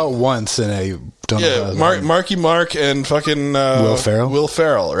saw it once and I don't know. Marky Mark and fucking... Will Ferrell? Will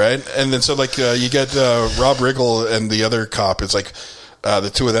Ferrell, right? And then so like you get Rob Riggle and the other cop. It's like...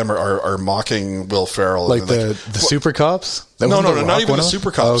 the two of them are mocking Will Ferrell. Like the super cops? No, not even the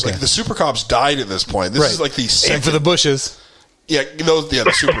super cops. Oh, okay. Like the super cops died at this point. This is like the second... Aim for the bushes. Yeah,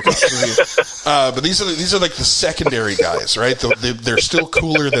 the super cops. But these are like the secondary guys, right? They're still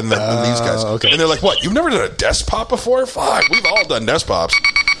cooler than these guys. Okay. And they're like, what? You've never done a desk pop before? Fuck, we've all done desk pops.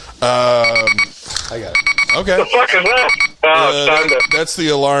 I got it. Okay. The fuck is that? That's the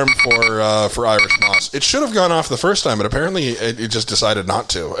alarm for Irish Moss. It should have gone off the first time, but apparently it just decided not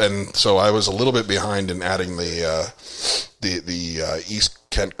to, and so I was a little bit behind in adding the East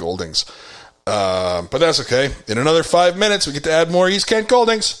Kent Goldings. But that's okay. In another 5 minutes, we get to add more East Kent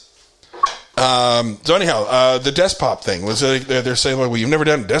Goldings. So anyhow, the desk pop thing was they're saying like, well, you've never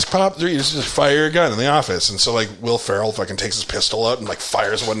done a desk pop? You just fire your gun in the office, and so like Will Ferrell fucking takes his pistol out and like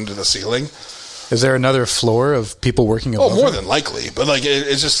fires one into the ceiling. Is there another floor of people working above more him? than likely, but like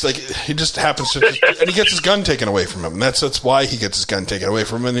it's just like he just happens to, and he gets his gun taken away from him. And that's why he gets his gun taken away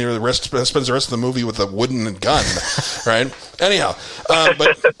from him. And spends the rest of the movie with a wooden gun, right? Anyhow,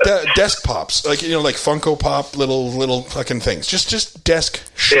 but desk pops, like like Funko Pop, little fucking things, just desk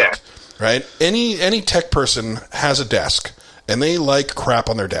shit, right? Any tech person has a desk. and they like crap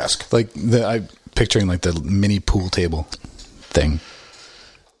on their desk. Like I'm picturing like the mini pool table thing.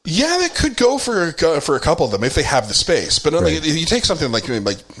 Yeah, they could go for a couple of them if they have the space. But Right. you take something like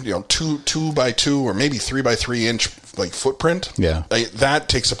 2 by 2 or maybe 3 by 3 inch like footprint. Yeah. That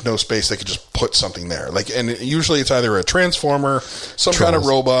takes up no space. They could just put something there. And usually it's either a transformer, some kind of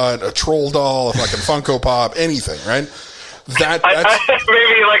robot, a troll doll, a fucking Funko Pop, anything, right? That's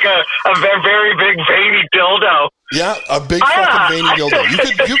maybe like a very big veiny dildo. Yeah, a big fucking veiny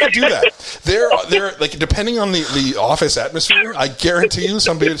dildo. You could do that. They're like, depending on the office atmosphere, I guarantee you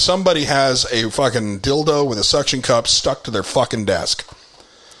somebody has a fucking dildo with a suction cup stuck to their fucking desk.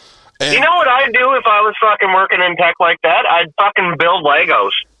 And You know what I'd do if I was fucking working in tech like that? I'd fucking build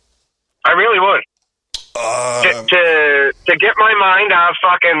Legos. I really would. To get my mind off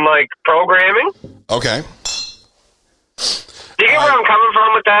fucking like programming. Okay. Do you get where I'm coming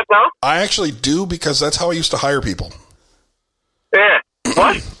from with that, though? I actually do, because that's how I used to hire people. Yeah.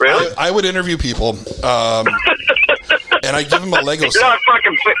 What? Really? I would interview people, and I'd give them a Lego You're set. not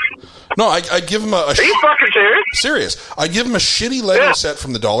fucking... No, I'd give them Are you fucking serious? serious. I'd give them a shitty Lego set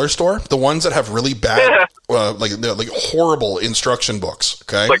from the dollar store, the ones that have really bad, like horrible instruction books.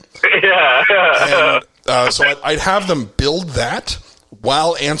 Okay, Yeah. and so I'd have them build that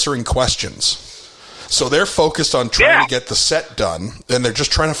while answering questions. So they're focused on trying to get the set done, and they're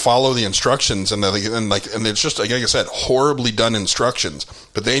just trying to follow the instructions, and it's just, like I said, horribly done instructions.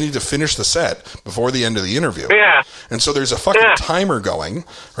 But they need to finish the set before the end of the interview. Yeah. And so there's a fucking timer going,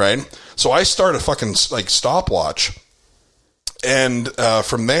 right? So I start a fucking like stopwatch, and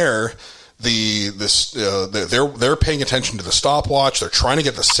from there, they're paying attention to the stopwatch. They're trying to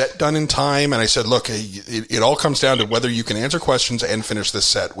get the set done in time. And I said, look, it all comes down to whether you can answer questions and finish this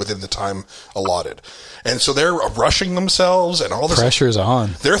set within the time allotted. And so they're rushing themselves and all this. Pressure's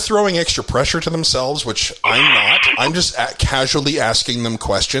on. They're throwing extra pressure to themselves, which I'm not. I'm just casually asking them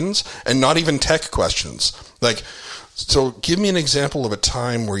questions, and not even tech questions. Like, so give me an example of a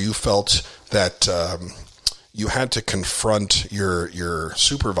time where you felt that you had to confront your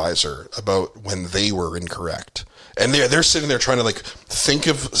supervisor about when they were incorrect. And they're sitting there trying to like think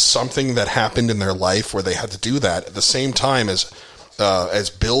of something that happened in their life where they had to do that at the same time as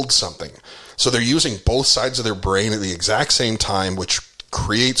build something. So they're using both sides of their brain at the exact same time, which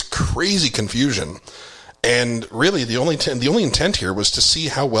creates crazy confusion. And really, the only intent here was to see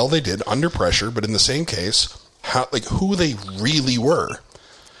how well they did under pressure, but in the same case, who they really were.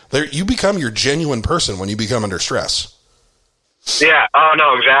 You become your genuine person when you become under stress. Yeah. Oh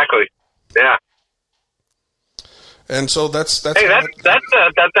no, exactly. Yeah. And so that's Hey, that's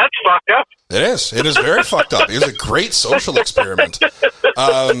fucked up. It is. It is very fucked up. It was a great social experiment. But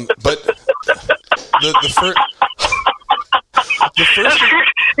the first.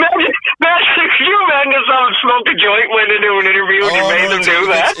 Imagine if someone smoked a joint, went into an interview, and you made them do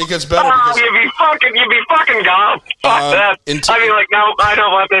that. It gets better. Oh, you'd be fucking gone. Fuck that. I'd be like, no, I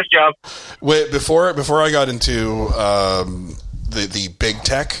don't want this job. Wait, before I got into the big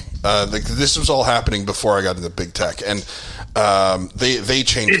tech, this was all happening before I got into big tech, and they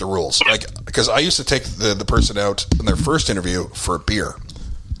changed the rules. Like, because I used to take the person out in their first interview for a beer.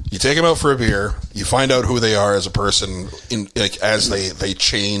 You take them out for a beer. You find out who they are as a person, as they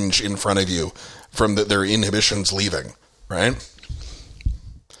change in front of you from their inhibitions leaving. Right?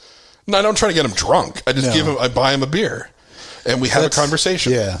 No, I don't try to get them drunk. I just I buy them a beer, and we have a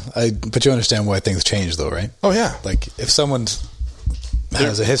conversation. Yeah, but you understand why things change, though, right? Oh yeah. Like if someone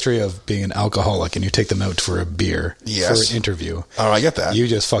has a history of being an alcoholic and you take them out for a beer for an interview. Oh, I get that. You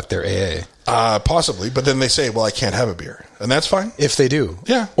just fucked their AA. Possibly, but then they say, well, I can't have a beer. And that's fine. If they do.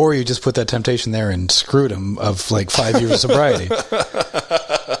 Yeah. Or you just put that temptation there and screwed them of like 5 years of sobriety.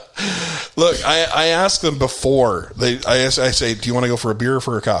 Look, I ask them before. I say, do you want to go for a beer or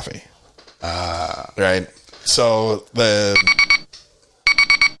for a coffee? Right. So I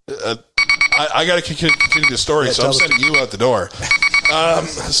got to continue the story, so I'm sending you out the door.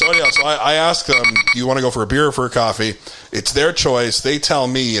 So I ask them, do you want to go for a beer or for a coffee? It's their choice. They tell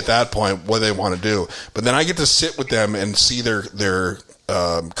me at that point what they want to do. But then I get to sit with them and see their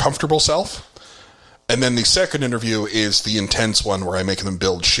comfortable self. And then the second interview is the intense one where I make them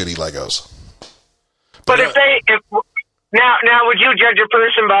build shitty Legos. But now would you judge a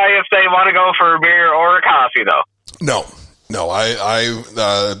person by if they want to go for a beer or a coffee, though? No.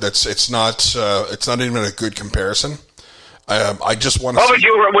 It's not even a good comparison. I just want to. Would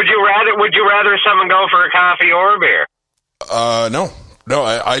you rather someone go for a coffee or a beer? No.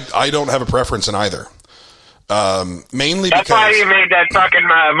 I don't have a preference in either. Mainly That's because... why you made that fucking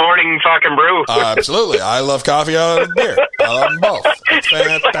morning fucking brew. Absolutely. I love coffee. I love beer. I love them both. It's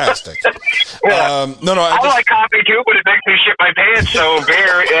fantastic. Yeah. No, I like coffee too, but it makes me shit my pants, so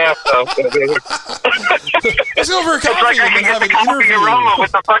beer, yeah. So. Let's go over a coffee It's like I and can have get the an coffee interview. aroma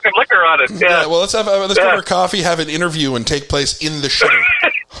with the fucking liquor on it. Yeah, well, let's go over a coffee, have an interview, and take place in the shitter.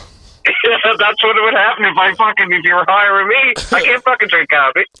 Yeah, that's what would happen if you were hiring me. I can't fucking drink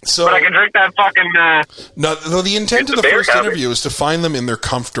coffee, but I can drink that fucking. No, the intent of the beer first coffee. interview is to find them in their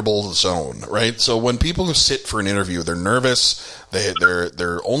comfortable zone, right? So when people sit for an interview, they're nervous.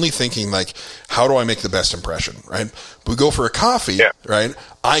 They're only thinking like, how do I make the best impression, right? We go for a coffee, right?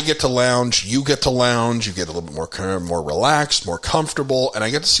 I get to lounge, you get to lounge, you get a little bit more relaxed, more comfortable, and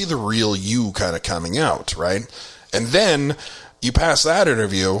I get to see the real you kind of coming out, right? And then you pass that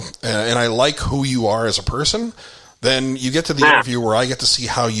interview, and I like who you are as a person. Then you get to the interview where I get to see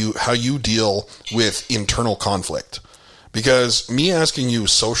how you deal with internal conflict. Because me asking you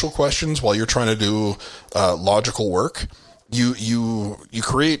social questions while you're trying to do logical work, you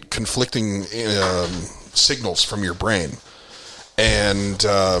create conflicting signals from your brain. And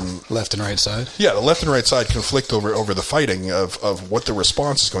left and right side. Yeah, the left and right side conflict over the fighting of what the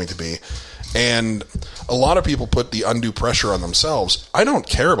response is going to be. And a lot of people put the undue pressure on themselves. I don't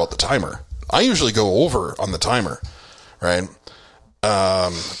care about the timer. I usually go over on the timer, right?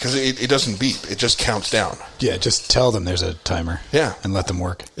 Because it doesn't beep. It just counts down. Yeah, just tell them there's a timer. Yeah. And let them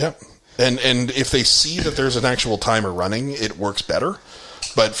work. Yeah. And if they see that there's an actual timer running, it works better.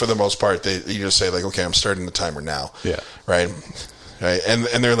 But for the most part, you just say, like, okay, I'm starting the timer now. Yeah. Right? And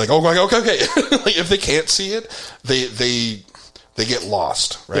they're like, oh, okay. Like, if they can't see it, they get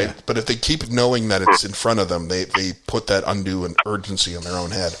lost, right? Yeah. But if they keep knowing that it's in front of them, they put that undue and urgency on their own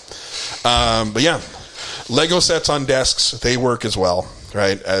head. But yeah, Lego sets on desks, they work as well,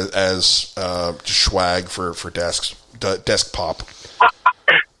 right? As just swag for desks, desk pop.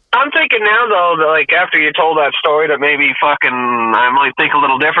 I'm thinking now, though, that, like, after you told that story, that maybe I might think a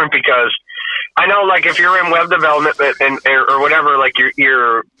little different, because I know, like, if you're in web development or whatever, like,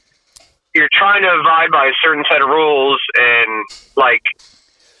 you're trying to abide by a certain set of rules, and, like,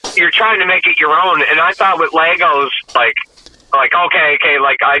 you're trying to make it your own. And I thought with Legos, like, okay,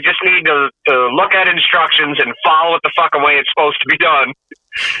 like, I just need to look at instructions and follow it the fucking way it's supposed to be done.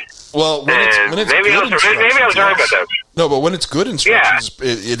 Well, when it's maybe I was wrong about that. No, but when it's good instructions,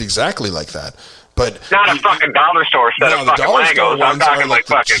 it exactly like that. But not a fucking dollar store set of fucking Legos. I'm talking like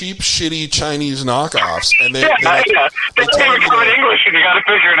fucking cheap, shitty Chinese knockoffs, and they They don't even come in English, and you got to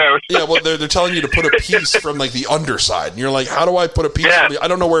figure it out. Yeah, well, they're telling you to put a piece from like the underside, and you're like, how do I put a piece? Yeah. I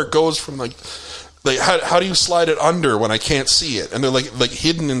don't know where it goes from. Like how do you slide it under when I can't see it? And they're like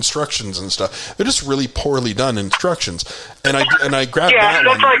hidden instructions and stuff. They're just really poorly done instructions. And I grabbed that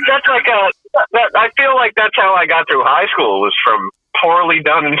one. I feel like that's how I got through high school, was from poorly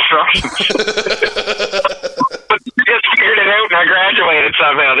done instructions. But I just figured it out and I graduated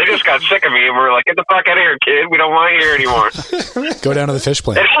somehow. They just got sick of me and were like, get the fuck out of here, kid. We don't want you here anymore. Go down to the fish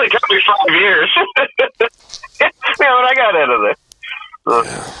plant. It only took me 5 years. Yeah, but I got out of it. All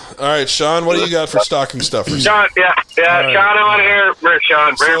right, Sean, what do you got for stocking stuffers? Sean, yeah. Right. Sean, I want to hear,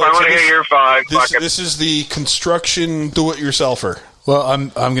 Sean, I want to hear your 5. This is the construction do-it-yourselfer. Well,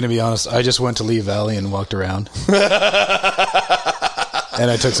 I'm going to be honest. I just went to Lee Valley and walked around, and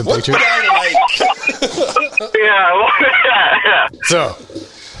I took some pictures. Yeah. So,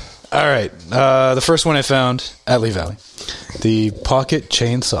 all right. The first one I found at Lee Valley, the pocket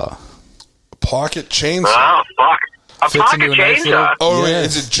chainsaw. Pocket chainsaw. Oh, fuck. A fits pocket into a nice chainsaw. Oh, yeah.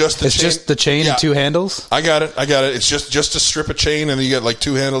 Is it just the chain? It's just the chain and 2 handles. I got it. It's just a strip of chain, and then you get like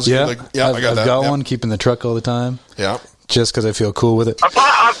 2 handles. Yeah, I got that. I've got one. Keep in the truck all the time. Yeah. Just because I feel cool with it. Those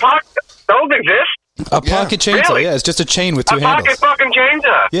exist? A pocket chainsaw, really? Yeah. It's just a chain with 2 handles. A pocket fucking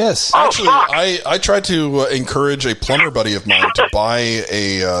chainsaw? Yes. Actually, fuck. I tried to encourage a plumber buddy of mine to buy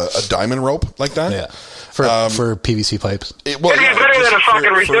a diamond rope like that. Yeah. For PVC pipes. It'd be better than a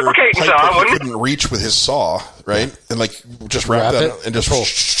fucking reciprocating saw, wouldn't it? He couldn't reach with his saw, right? And like just wrap that it and just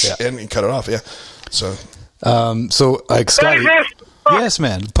and cut it off. Yeah. So like Scotty. Yes,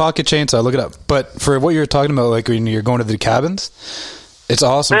 man. Pocket chainsaw. Look it up. But for what you're talking about, like when you're going to the cabins, it's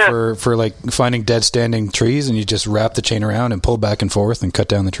awesome for like finding dead standing trees, and you just wrap the chain around and pull back and forth and cut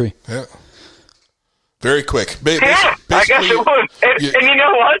down the tree. Yeah. Very quick. I guess it would. And you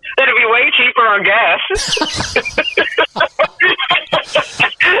know what? It'd be way cheaper on gas.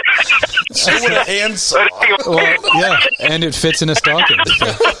 So would a handsaw. Well, yeah, and it fits in a stocking. Yeah,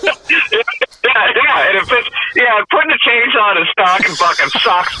 and it fits. Yeah, putting a chainsaw in a stocking fucking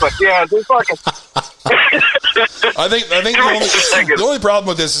sucks, but yeah, just fucking. I think the only problem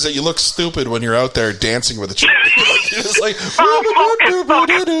with this is that you look stupid when you're out there dancing with a chick. You're just like,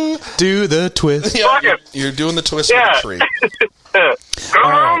 do the twist. Yeah, you're doing the twist with a tree. Come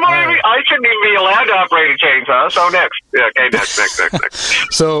on, baby. I shouldn't even be allowed to operate a chainsaw. So next. Yeah, okay, next.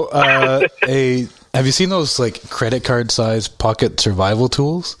 So, have you seen those like credit card size pocket survival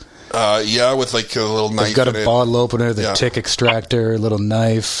tools? Yeah, with like a little knife. They've got a bottle opener, the tick extractor, little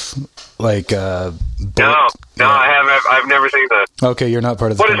knife, like No, I haven't. I've never seen that. Okay, you're not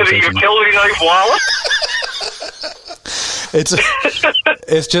part of the conversation. What is it, a utility knife wallet?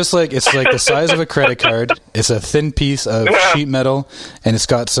 It's just like it's like the size of a credit card. It's a thin piece of sheet metal, and it's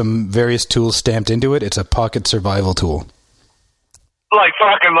got some various tools stamped into it. It's a pocket survival tool. Like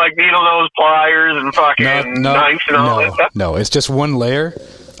fucking like needle nose pliers and fucking knives and all that stuff? No, it's just one layer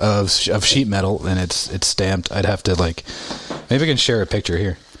of sheet metal, and it's stamped. I'd have to maybe I can share a picture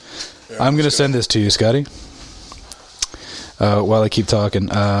here. Yeah, I'm going to send this to you, Scotty, while I keep talking.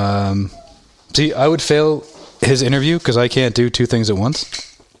 See, I would fail his interview because I can't do two things at once.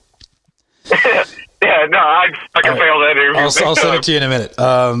 Yeah, no, I can fail that interview. I'll send it to you in a minute.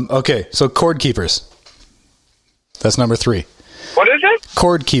 Okay, so cord keepers. That's number 3. What is it?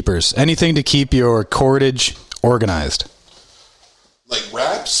 Cord keepers. Anything to keep your cordage organized. Like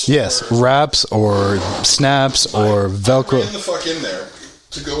wraps? Yes, wraps or snaps or Velcro. I ran the fuck in there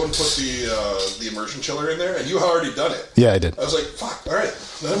to go and put the immersion chiller in there, and you had already done it. Yeah, I did. I was like, fuck, all right,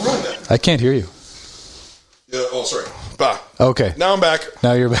 let him run then. I can't hear you. Yeah, oh, sorry. Bah. Okay. Now I'm back.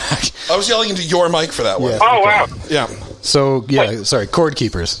 Now you're back. I was yelling into your mic for that one. Yeah. Oh, wow. Yeah. So, sorry, cord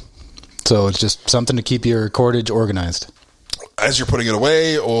keepers. So it's just something to keep your cordage organized. As you're putting it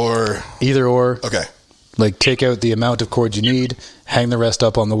away, or? Either or. Okay. Like, take out the amount of cord you need, hang the rest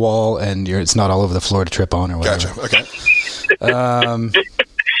up on the wall, and it's not all over the floor to trip on or whatever. Gotcha. Okay.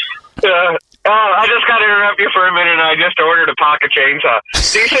 I just got to interrupt you for a minute. I just ordered a pocket chainsaw.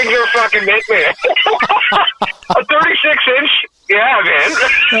 These things are fucking mint, man. A 36-inch? Yeah, man.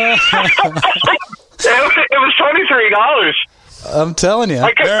 It was $23. I'm telling you.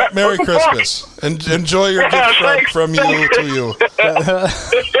 Merry Christmas. And enjoy your gift from you to you.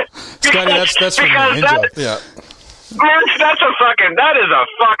 Scotty, that's from me. Enjoy. Yeah. That is a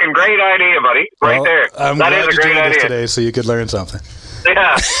fucking great idea, buddy. Right there. I'm that glad is a great idea today, so you could learn something.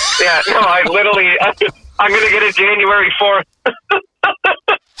 Yeah. No, I'm going to get it January 4th.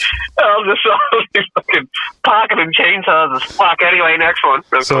 I'll just fucking pocketing chainsaws as fuck. Anyway, next one.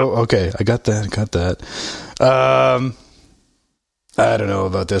 So, okay, I got that. I don't know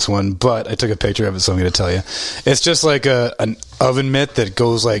about this one, but I took a picture of it, so I'm going to tell you. It's just like an oven mitt that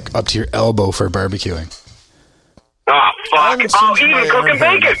goes like up to your elbow for barbecuing. Oh, fuck. Even cooking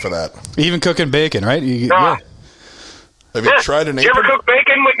bacon. For that. Even cooking bacon, right? Yeah. Have you tried an apron? You ever cook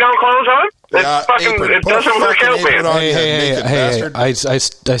bacon with no clothes on? Yeah, it doesn't work out, man. Hey,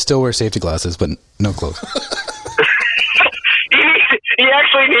 I still wear safety glasses, but no clothes. You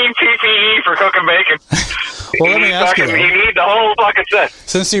actually need PPE for cooking bacon. Well, let me ask you. You need the whole fucking set.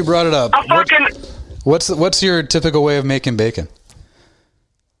 Since you brought it up, what's your typical way of making bacon?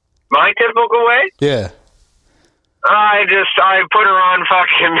 My typical way? Yeah. I put her on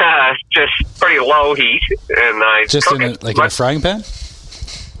fucking just pretty low heat, and I just cook in a frying pan.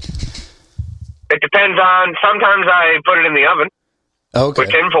 It depends on. Sometimes I put it in the oven. Okay.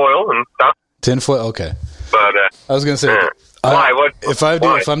 With tinfoil and stuff. Tinfoil, okay. But I was gonna say, why? What?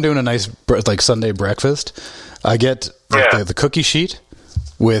 If I'm doing a nice Sunday breakfast, I get the cookie sheet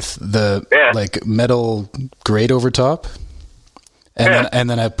with the metal grate over top. And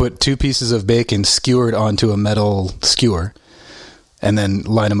then I put 2 pieces of bacon skewered onto a metal skewer, and then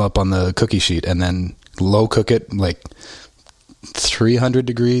line them up on the cookie sheet, and then low cook it like 300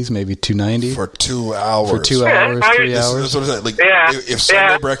 degrees, maybe 290 for 2 hours. For 2 hours, 3 hours. That's what I'm saying. Like, if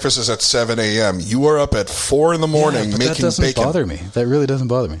Sunday breakfast is at 7 a.m., you are up at 4 in the morning making bacon. That doesn't bother me. That really doesn't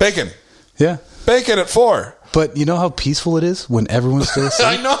bother me. Bacon. Yeah. Bacon at 4. But you know how peaceful it is when everyone's still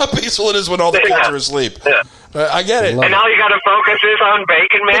asleep? I know how peaceful it is when all the kids are asleep. Yeah. I get it. And all you got to focus is on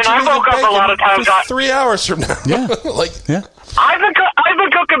bacon, man. I woke up a lot of times. 3 hours from now. Yeah. I've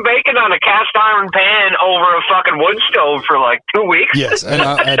been cooking bacon on a cast iron pan over a fucking wood stove for like 2 weeks. Yes, and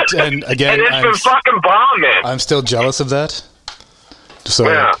again, and it's been fucking bomb, man. I'm still jealous of that.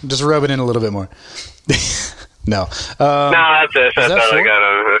 So just rub it in a little bit more. No. That's it. That's all I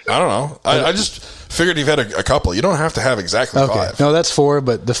got. I don't know. I just figured you've had a couple. You don't have to have exactly 5. No, that's 4,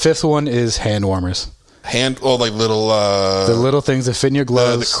 but the 5th one is hand warmers. Like little... the little things that fit in your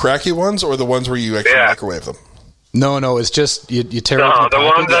gloves. The cracky ones, or the ones where you actually microwave them? No, it's just you tear No, open the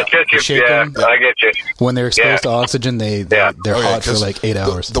ones that package, get you. shake Yeah, them. I get you. When they're exposed to oxygen, they're hot for 'cause like 8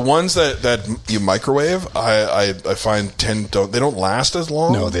 hours. The ones that you microwave, I find they don't last as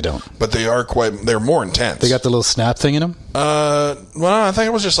long. No, they don't. But they're more intense. They got the little snap thing in them. Well, I think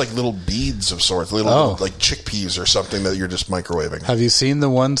it was just like little beads of sorts, little Oh. like chickpeas or something that you're just microwaving. Have you seen the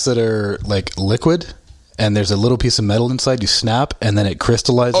ones that are like liquid? And there's a little piece of metal inside. You snap, and then it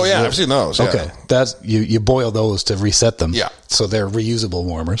crystallizes. Oh yeah, I've seen those. Yeah. Okay, that's you boil those to reset them. Yeah. So they're reusable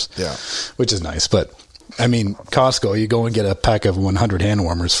warmers. Yeah. Which is nice. But I mean, Costco, you go and get a pack of 100 hand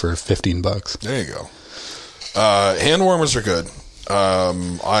warmers for $15. There you go. Hand warmers are good.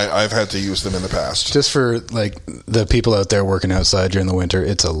 I've had to use them in the past. Just for like the people out there working outside during the winter,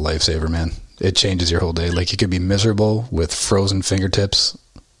 it's a lifesaver, man. It changes your whole day. Like you could be miserable with frozen fingertips,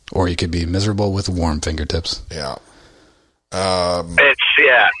 or you could be miserable with warm fingertips. Yeah. That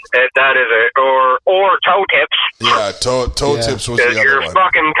is it. Or toe tips. Yeah, toe tips was the other Your one.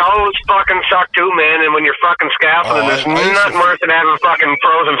 fucking toes fucking suck too, man. And when you're fucking scaffolding, there's nothing worse than having fucking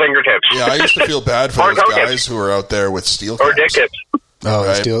frozen fingertips. Yeah, I used to feel bad for Or those toe guys tips. who are out there with steel caps. Or dick tips. Oh,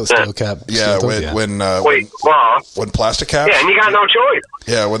 Right. steel cap. Yeah, steel toes, when plastic caps. Yeah, and you got no choice.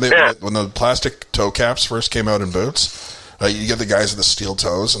 Yeah, when the plastic toe caps first came out in boots, you get the guys with the steel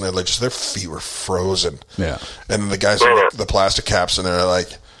toes, and their feet were frozen. Yeah. And then the guys with the plastic caps, and they're like,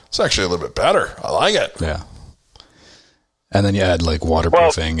 "It's actually a little bit better. I like it." Yeah. And then you add like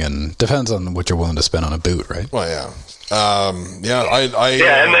waterproofing, and depends on what you're willing to spend on a boot, right? Well, yeah. And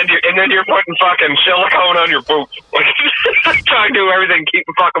then you're putting fucking silicone on your boots, trying to do everything, keep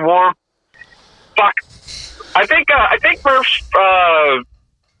them fucking warm. Fuck. I think Murph's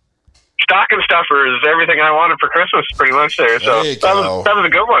stocking stuffer is everything I wanted for Christmas, pretty much there. So that was a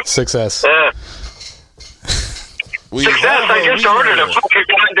good one. Success. Yeah. Success. I just ordered a fucking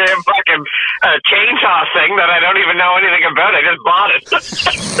goddamn fucking chainsaw thing that I don't even know anything about. I just bought it.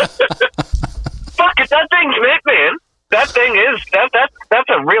 Fuck it, that thing's mint, man. That thing is that's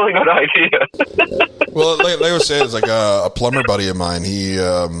a really good idea. Well, like I was saying, it's like a plumber buddy of mine. He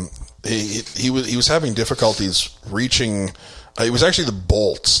was having difficulties reaching. It was actually the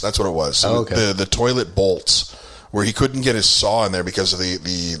bolts. That's what it was. So okay. The toilet bolts, where he couldn't get his saw in there because of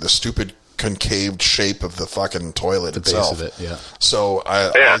the stupid concaved shape of the fucking toilet itself. Base of it, yeah. So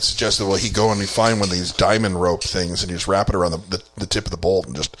I suggested, well, he go and he find one of these diamond rope things, and you just wrap it around the tip of the bolt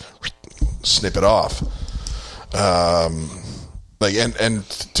and just snip it off. And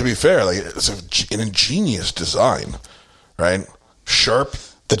to be fair, like it's an ingenious design, right? Sharp.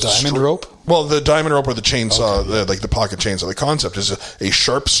 The diamond rope? Well, the diamond rope or the chainsaw, like the pocket chainsaw. The concept is a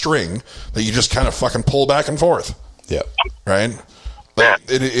sharp string that you just kind of fucking pull back and forth. Yeah. Right? Like,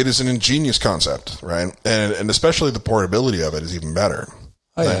 it is an ingenious concept, right? And especially the portability of it is even better.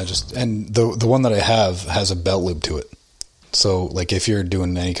 Oh, yeah. And the one that I have has a belt loop to it. So, like, if you're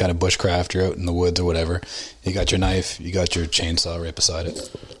doing any kind of bushcraft, you're out in the woods or whatever, you got your knife, you got your chainsaw right beside it.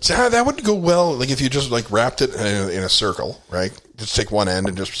 So that would go well, like, if you just, like, wrapped it in a circle, right? Just take one end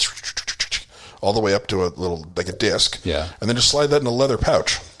and just all the way up to a little, like a disc. Yeah. And then just slide that in a leather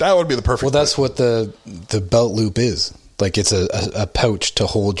pouch. That would be the perfect. Well, that's what the belt loop is. Like, it's a pouch to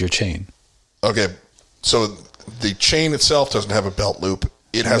hold your chain. Okay. So the chain itself doesn't have a belt loop.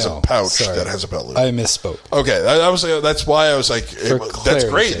 It has a pouch that has a belt loop. I misspoke. Okay, that's why I was like, that's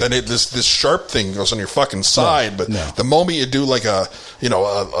great. Then this sharp thing goes on your fucking side, but the moment you do like a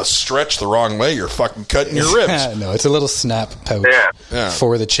stretch the wrong way, you're fucking cutting your ribs. No, it's a little snap pouch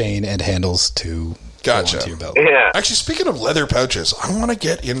for the chain and handles to go onto your belt. Yeah. Actually, speaking of leather pouches, I want to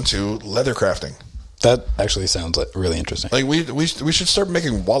get into leather crafting. That actually sounds like really interesting. Like we should start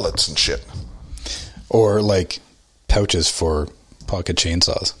making wallets and shit, or like pouches for pocket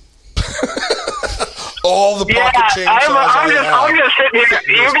chainsaws. All the pocket chainsaws. I'm just sitting here.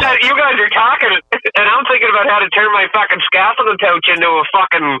 You guys are talking, and I'm thinking about how to turn my fucking scaffolding pouch into a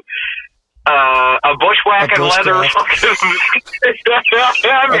fucking a bushwhacking leather fucking.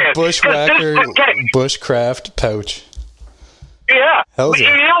 A bushwhacker bushcraft pouch. Yeah. Hell's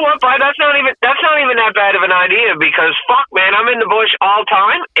yeah. You know what, Bud? That's not even that bad of an idea because fuck, man, I'm in the bush all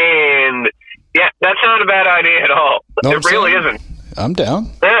time, and that's not a bad idea at all. No, it really isn't. I'm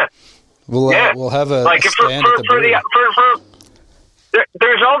down. Yeah. We'll have a like stand at the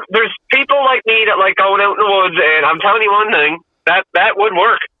there's people like me that like going out in the woods, and I'm telling you one thing, that would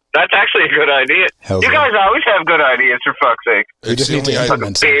work. That's actually a good idea. Hell's you guys always have good ideas, for fuck's sake. We just need to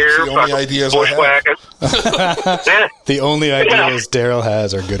implement some. Beer, the only ideas bushwhacking. The only ideas Daryl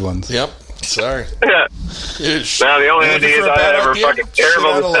has are good ones. Yep. Sorry. Now the only ideas I have are fucking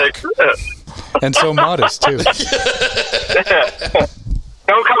terrible mistakes. And so modest too.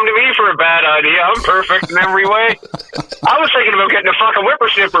 Don't come to me for a bad idea. I'm perfect in every way. I was thinking about getting a fucking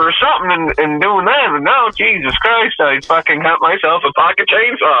whippersnipper or something and doing that, but no, Jesus Christ, I fucking got myself a pocket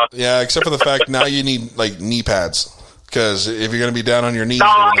chainsaw. Yeah, except for the fact now you need, like, knee pads. Because if you're going to be down on your knees... No,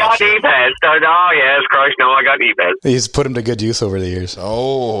 I got knee pads. Oh, yes, Christ, no, I got knee pads. He's put them to good use over the years.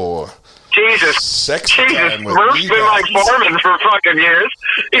 Oh... Jesus, Sexy Murph's been like foreman for fucking years.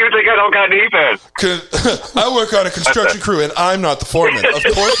 You think I don't got knee pads? I work on a construction crew, and I'm not the foreman. Of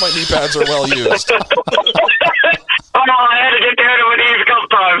course my knee pads are well used. Oh, I had to get down to my knees a couple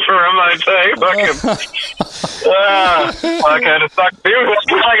times for him, I'd say. I kind of sucked too.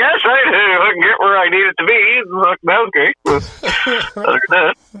 I guess I can get where I need it to be. Fucking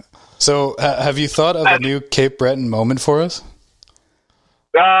okay. So, have you thought of a new Cape Breton moment for us?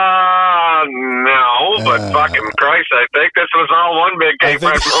 No, but fucking Christ, I think this was all one big Cape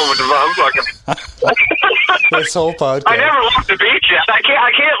Breton moment. I'm fucking. This whole podcast. I never left the beach yet. I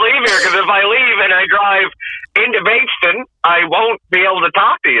can't leave here because if I leave and I drive into Bateston, I won't be able to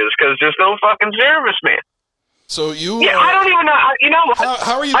talk to you because there's no fucking service, man. So you? Yeah, I don't even know. You know what?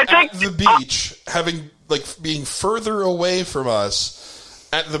 How are you at the beach, having being further away from us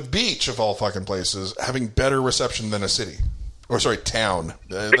at the beach of all fucking places, having better reception than a city? Or sorry, town.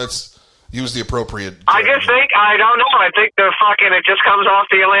 Let's use the appropriate term. I just think, I don't know, I think it just comes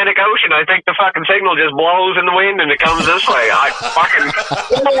off the Atlantic Ocean. I think the fucking signal just blows in the wind and it comes this way. I fucking,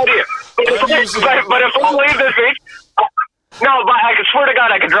 no idea. But if we leave this beach, no, but I swear to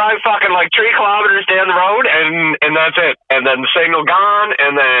God, I could drive fucking like 3 kilometers down the road and that's it. And then the signal gone,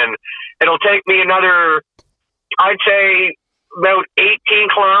 and then it'll take me another, I'd say, about 18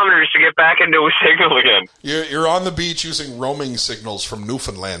 kilometers to get back into a signal again. You're on the beach using roaming signals from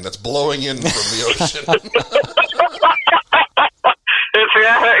Newfoundland that's blowing in from the ocean.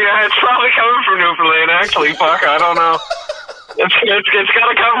 It's probably coming from Newfoundland, actually. Fuck, I don't know. It's got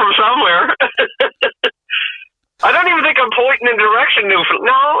to come from somewhere. I don't even think I'm pointing in direction Newfoundland.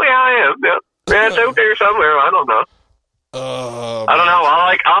 No, yeah, I am. Yeah, it's out there somewhere. I don't know. I don't know. All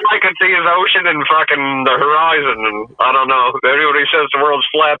I can see is ocean and fucking the horizon, and I don't know. If anybody says the world's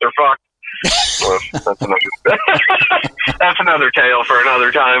flat, they're fucked. That's another tale for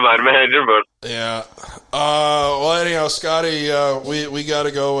another time, I'd imagine. But yeah. Well, anyhow, Scotty, we got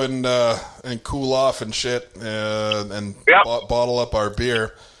to go and cool off and shit, and bottle up our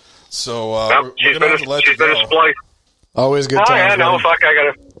beer. So we're gonna have to let you go. Always good time. Oh yeah, no, fuck,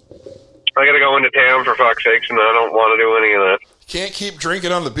 I gotta go into town for fuck's sakes, and I don't want to do any of that. Can't keep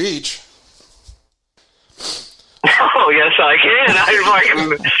drinking on the beach. Oh, yes, I can.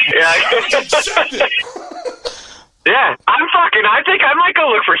 Yeah, I think I might go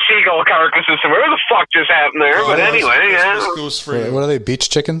look for seagull carcasses somewhere. Where the fuck just happened there? But anyway, yeah. What are they, beach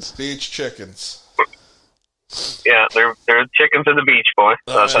chickens? Beach chickens. Yeah, they're chickens of the beach, boy.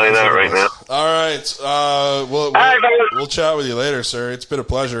 I'll tell you that right now. All right. We'll chat with you later, sir. It's been a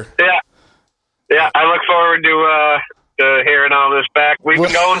pleasure. Yeah, I look forward to hearing all this back. We've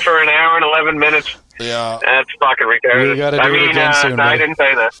been going for an hour and 11 minutes. Yeah. That's fucking retarded. We gotta do it again soon, I didn't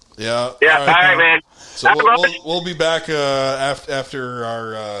say that. Yeah. Yeah, all right, man. So we'll be back after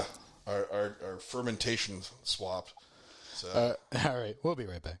our fermentation swap. So. All right, we'll be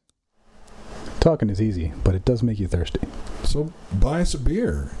right back. Talking is easy, but it does make you thirsty. So buy us a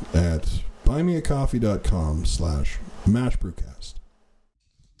beer at buymeacoffee.com/mashbrewcast.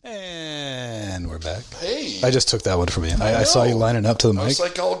 And we're back. Hey. I just took that one from you. I saw you lining up to the mic. I was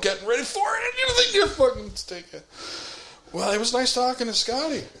like all getting ready for it, and you think you're fucking take it. Well, it was nice talking to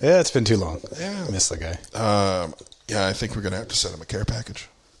Scotty. Yeah, it's been too long. Yeah. I miss the guy. Yeah, I think we're going to have to send him a care package.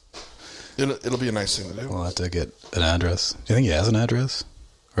 It'll be a nice thing to do. We'll have to get an address. Do you think he has an address?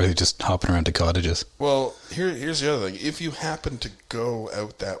 Or is he just hopping around to cottages? Well, here's the other thing. If you happen to go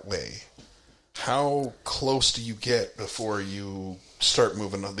out that way, how close do you get before you start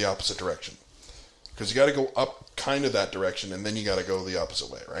moving in the opposite direction? Because you got to go up kind of that direction, and then you got to go the opposite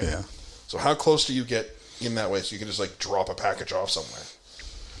way, right? Yeah. So how close do you get in that way so you can just like drop a package off somewhere?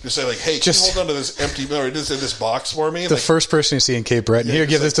 Just say like, hey, just hold on to this empty, or this box for me. The first person you see in Cape Breton, here,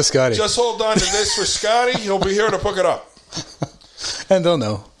 give this to Scotty. Just hold on to this for Scotty. He'll be here to pick it up. And they'll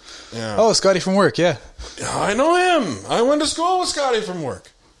know. Yeah. Oh, Scotty from work, yeah. I know him. I went to school with Scotty from work.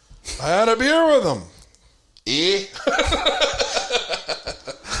 I had a beer with him.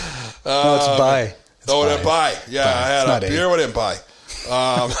 No, it's Bye. Bye. Yeah, Bye. I had a beer with him. Bye.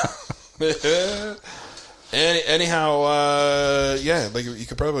 Anyhow, like you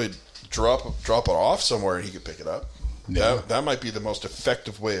could probably drop it off somewhere and he could pick it up. Yeah. That might be the most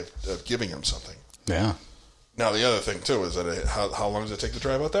effective way of giving him something. Yeah. Now the other thing too is that how long does it take to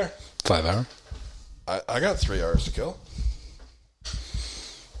drive out there? 5 hours. I got 3 hours to kill.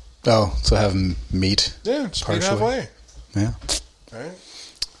 Oh, so have them meet. Yeah, just meet halfway. Yeah. Right.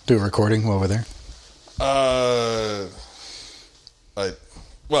 Do a recording while we're there.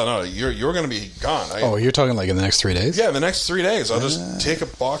 Well, no, you're going to be gone. You're talking like in the next 3 days? Yeah, the next 3 days. I'll just take a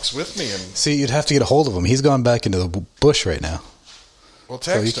box with me and. See, you'd have to get a hold of him. He's gone back into the bush right now. Well,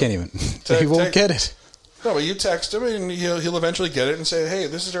 text him. So you can't even. He won't get it. No, but you text him and he'll eventually get it and say, "Hey,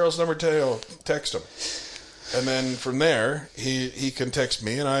 this is Daryl's number." Text him, and then from there he can text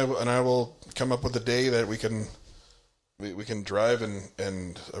me and I will come up with a day that we can drive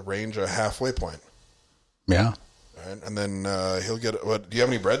and arrange a halfway point. Yeah. Right, and then he'll get. What? Do you have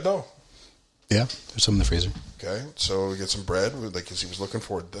any bread though? Yeah, there's some in the freezer. Okay, so we get some bread, because he was looking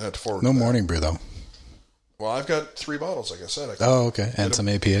forward No morning brew though. Well, I've got 3 bottles, like I said. Okay, and some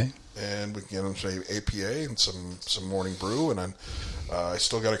APA. And we can get him some APA and some morning brew, and then I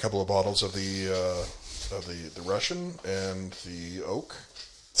still got a couple of bottles of the Russian and the oak.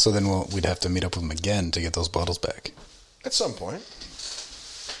 So then we'd have to meet up with him again to get those bottles back. At some point.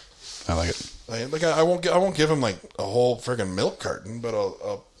 I like it. I won't give him like a whole friggin' milk carton, but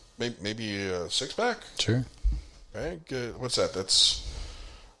I'll maybe a 6-pack. Sure. Right? What's that? That's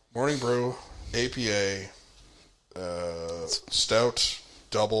morning brew, APA, stout,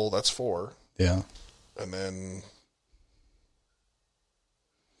 double. That's 4. Yeah. And then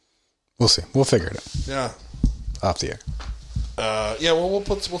we'll see. We'll figure it out. Yeah. Off the air. Yeah. Well, we'll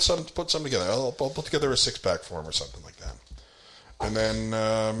put some together. I'll put together a 6-pack for him or something like that, and then.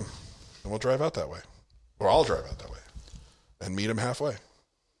 And we'll drive out that way. Or I'll drive out that way. And meet him halfway.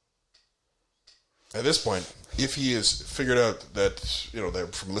 At this point, if he has figured out that,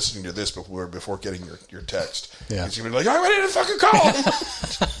 that from listening to this before getting your text, he's going to be like, I'm ready to fucking call!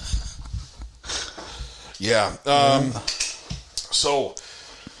 Yeah. So,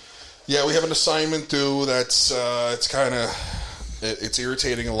 yeah, we have an assignment due that's, it's kind of... It's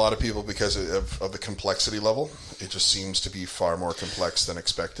irritating a lot of people because of the complexity level. It just seems to be far more complex than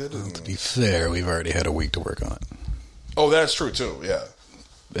expected. Well, to be fair, we've already had a week to work on it. Oh, that's true too. Yeah,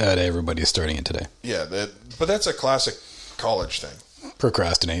 everybody's starting it today. Yeah, but that's a classic college thing.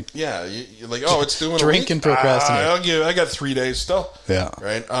 Procrastinate. Yeah, you're like, oh, it's doing drink a week? and procrastinate. I got 3 days still. Yeah,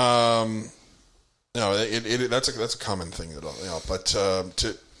 right. No, that's a common thing but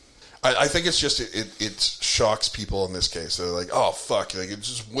I think it's just it shocks people in this case. They're like, "Oh fuck!" Like, it's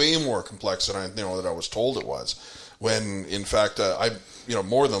just way more complex than I was told it was. When in fact,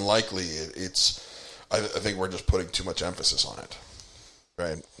 more than likely, I think we're just putting too much emphasis on it,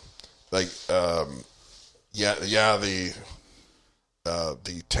 right? Like, the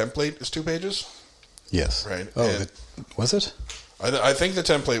template is 2 pages. Yes. Right. Oh, was it? I think the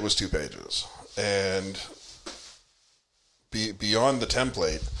template was 2 pages, and beyond the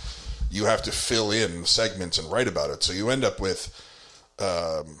template, you have to fill in segments and write about it. So you end up with.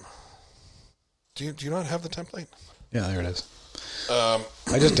 Do you not have the template? Yeah, there it is. I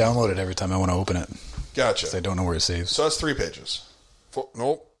just download it every time I want to open it. Gotcha. I don't know where it saves. So that's 3 pages.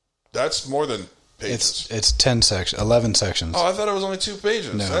 Nope, that's more than pages. It's 11 sections. Oh, I thought it was only 2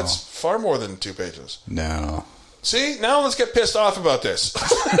 pages. No. That's far more than 2 pages. No. See, now let's get pissed off about this.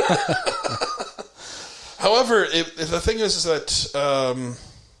 However, the thing is that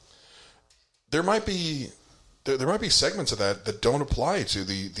there might be segments of that don't apply to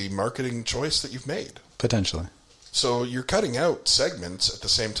the marketing choice that you've made. Potentially. So you're cutting out segments at the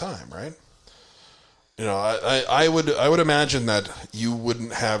same time, right? I would imagine that you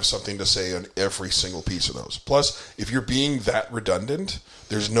wouldn't have something to say on every single piece of those. Plus, if you're being that redundant,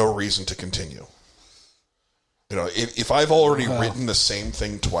 there's no reason to continue. If I've already written the same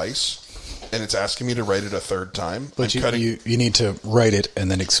thing twice, and it's asking me to write it a 3rd time, but you need to write it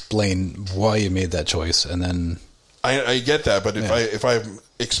and then explain why you made that choice, and then I get that. But if I'm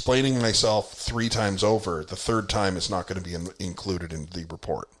explaining myself 3 times over, the 3rd time is not going to be included in the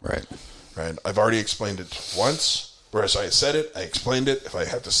report. Right. I've already explained it once. Whereas I said it, I explained it. If I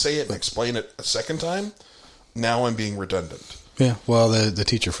have to say it and explain it a 2nd time, now I'm being redundant. Yeah. Well, the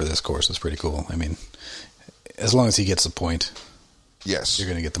teacher for this course is pretty cool. I mean, as long as he gets the point. Yes. You're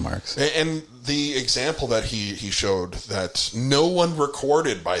going to get the marks. And the example that he showed that no one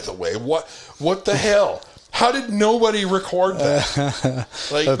recorded, by the way, what the hell? How did nobody record that?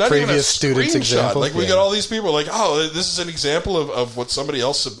 Like, a not previous even a student's screenshot. example. Like, we got all these people like, oh, this is an example of what somebody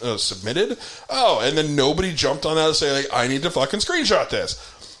else submitted. Oh, and then nobody jumped on that and say, like, I need to fucking screenshot this.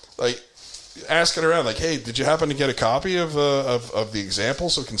 Like, asking around, like, hey, did you happen to get a copy of the example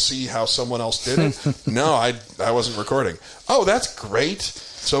so we can see how someone else did it? No, I wasn't recording. Oh, that's great.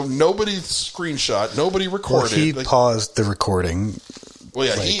 So nobody screenshot, nobody recorded. Well, he paused the recording. Well,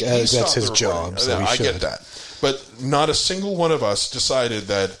 yeah, that's his job. So I get that. But not a single one of us decided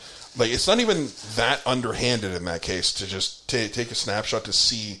that Like, it's not even that underhanded in that case to just take a snapshot to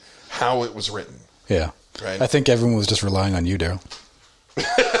see how it was written. Yeah. Right? I think everyone was just relying on you, Daryl.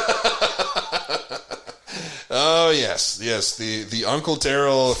 Oh, yes. The Uncle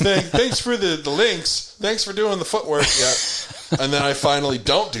Daryl thing. Thanks for the links. Thanks for doing the footwork. Yeah. And then I finally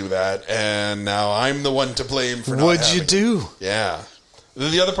don't do that, and now I'm the one to blame for not What'd you having do? it. Yeah.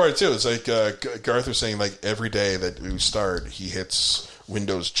 The other part, too, is like Garth was saying, like, every day that we start, he hits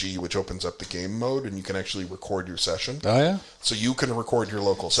Windows G, which opens up the game mode, and you can actually record your session. Oh, yeah? So you can record your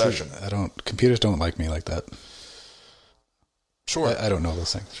local session. Computers don't like me like that. Sure. I don't know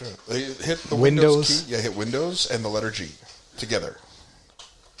those things. Sure. They hit the Windows key. Yeah, hit Windows and the letter G together.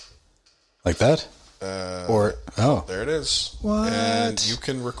 Like that? There it is. What? And you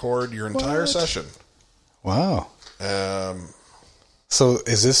can record your entire session. Wow. So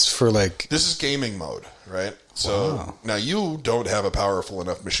is this for like... This is gaming mode, right? So Wow. Now you don't have a powerful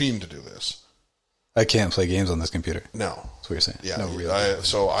enough machine to do this. I can't play games on this computer. No. That's what you're saying. Yeah. No,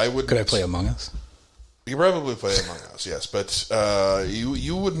 really. Could I play Among Us? You probably play Among Us, yes, but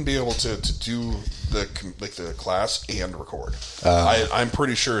you wouldn't be able to do the class and record. I'm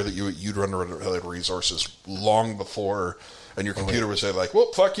pretty sure that you'd run out of resources long before, and your computer would say like,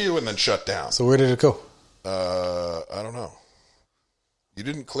 "Well, fuck you," and then shut down. So where did it go? I don't know. You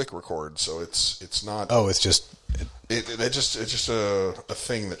didn't click record, so it's not. Oh, it's just it's just a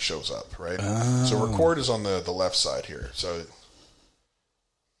thing that shows up, right? So record is on the left side here.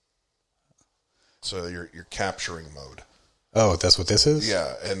 So you're capturing mode. Oh, that's what this is?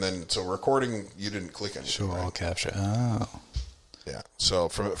 Yeah, and then so recording, you didn't click anything. Show all right? capture. Oh. Yeah. So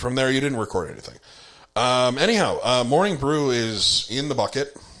from there, you didn't record anything. Anyhow, Morning Brew is in the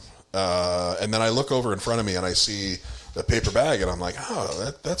bucket, and then I look over in front of me and I see the paper bag, and I'm like,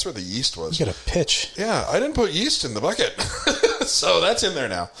 oh, that's where the yeast was. You got a pitch. Yeah, I didn't put yeast in the bucket, so that's in there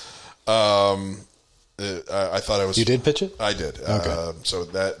now. I thought I was. You did pitch it? I did. Okay. So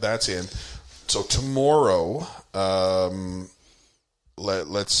that's in. So tomorrow,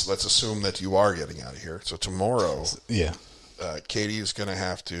 let's assume that you are getting out of here. So tomorrow, yeah, Katie is going to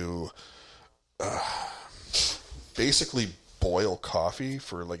have to basically boil coffee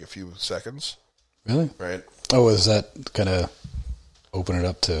for like a few seconds. Really? Right. Oh, is that going to open it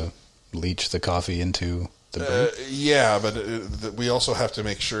up to leach the coffee into the brew? Yeah, but we also have to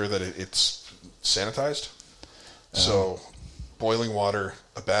make sure that it's sanitized. So boiling water,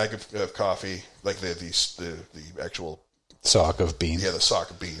 a bag of coffee, like the actual sock of beans. Yeah, the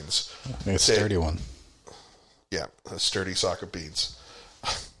sock of beans. A sturdy one. Yeah, a sturdy sock of beans.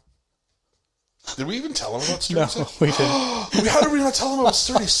 Did we even tell him about sturdy socks? No, we didn't. How did we not tell him about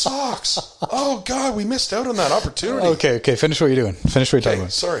sturdy socks? Oh, God, we missed out on that opportunity. Okay, finish what you're doing. Finish what you're talking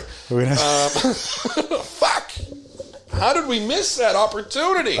about. Sorry. Fuck! How did we miss that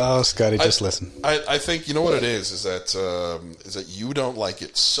opportunity? Oh, Scotty, just listen. I think, you know what it is that you don't like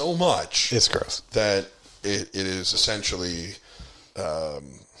it so much. It's gross. That it is essentially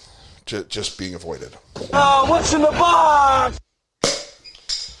just being avoided. Oh, what's in the box?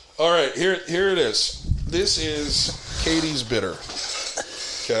 All right, here it is. This is Katie's bitter.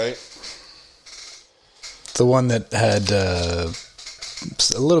 Okay. The one that had a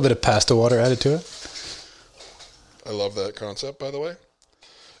little bit of pasta water added to it. I love that concept, by the way.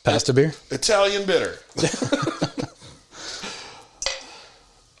 Pasta beer? Italian bitter.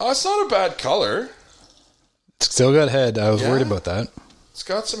 Oh, it's not a bad color. It's still got head. I was worried about that. It's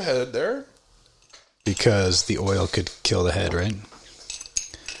got some head there. Because the oil could kill the head, right?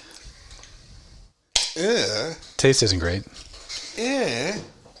 Yeah. Taste isn't great. Yeah.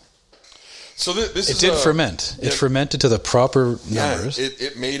 So this it did ferment. It fermented to the proper numbers.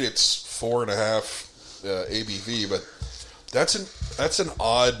 It made its 4.5 ABV, but that's an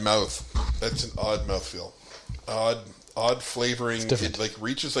odd mouth. That's an odd mouthfeel. Odd flavoring. It like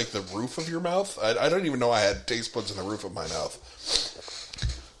reaches like the roof of your mouth. I don't even know I had taste buds in the roof of my mouth.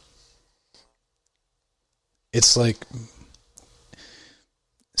 It's like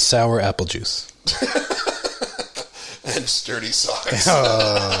sour apple juice. And sturdy socks.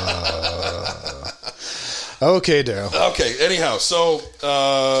 Okay, Daryl. Okay, anyhow, so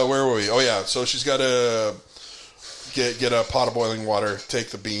where were we? Oh, yeah, so she's got to get a pot of boiling water, take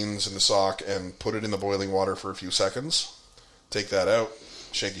the beans and the sock, and put it in the boiling water for a few seconds. Take that out,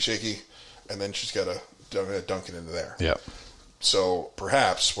 shaky, and then she's got to dunk it into there. Yeah. So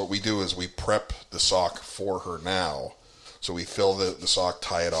perhaps what we do is we prep the sock for her now. So we fill the sock,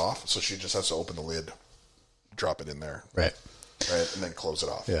 tie it off, so she just has to open the lid, drop it in there. Right, and then close it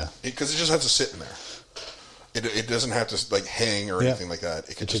off. Yeah. Because it just has to sit in there. It doesn't have to like hang or anything like that.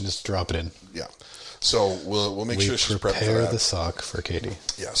 It can just drop it in. Yeah. So we'll make sure she's prepped for that. Prepare the sock for Katie.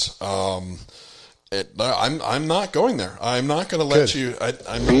 Yes. I'm not going there. I'm not going to let you. Are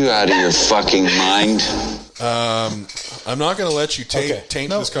you out of your fucking mind? I'm not going to let you taint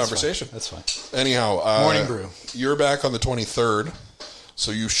this conversation. That's fine. Anyhow, morning brew. You're back on the 23rd,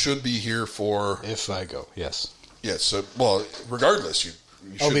 so you should be here for. If I go, yes. Yes. So, well, regardless, you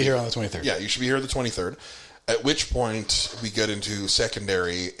I'll be here on the 23rd. Yeah, you should be here the 23rd. At which point we get into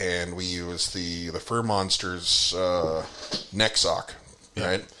secondary and we use the Fur Monsters neck sock,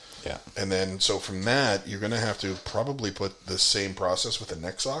 right? Yeah. And then, so from that, you're going to have to probably put the same process with a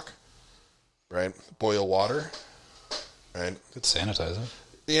neck sock, right? Boil water, right? Good sanitizer.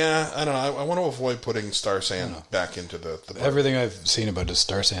 Yeah, I don't know. I want to avoid putting Star Sand back into the Everything I've seen about it,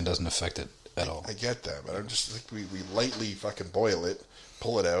 Star Sand doesn't affect it at all. I get that, but I'm just like we lightly fucking boil it,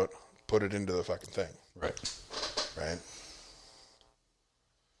 pull it out, put it into the fucking thing. Right.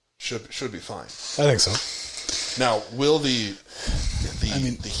 Should be fine. I think so. Now, will the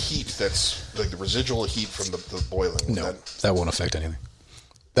heat that's like the residual heat from the boiling? No, that won't affect anything.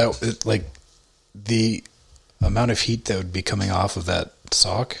 The amount of heat that would be coming off of that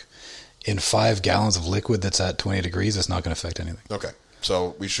sock in 5 gallons of liquid that's at 20 degrees, it's not going to affect anything. Okay,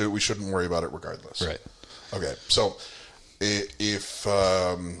 so we shouldn't worry about it regardless. Right. Okay, so if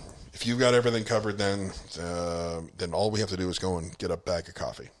you've got everything covered, then all we have to do is go and get a bag of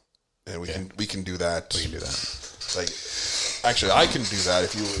coffee, and we can do that. We can do that. Like, actually, I can do that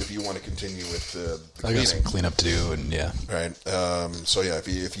if you want to continue with the cleaning. I got some cleanup to do, and right. So yeah,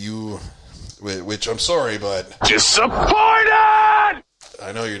 if you, which I'm sorry, but Disappointed!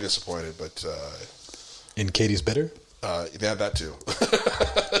 I know you're disappointed, but in Katie's bitter. Yeah, that too.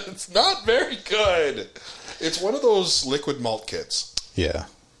 It's not very good. It's one of those liquid malt kits. Yeah,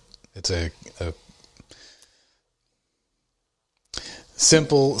 it's a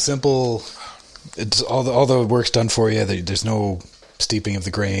simple. It's all the work's done for you. There's no steeping of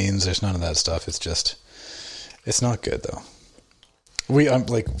the grains. There's none of that stuff. It's not good though.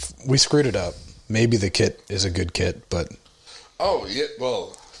 We screwed it up. Maybe the kit is a good kit, but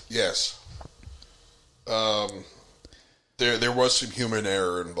yes. There was some human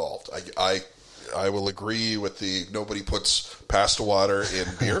error involved. I will agree with the nobody puts pasta water in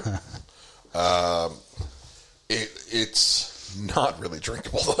beer. It's not really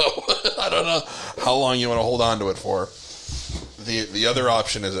drinkable though. I don't know how long you want to hold on to it for. The other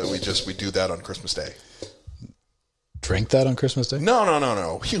option is that we do that on Christmas Day. Drink that on Christmas Day? No.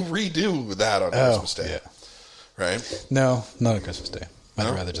 You redo that on Christmas Day. Yeah. Right? No, not on Christmas Day.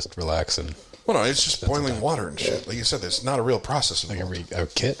 I'd rather just relax and. Well, no, it's just boiling water and shit. Like you said, there's not a real process involved. Like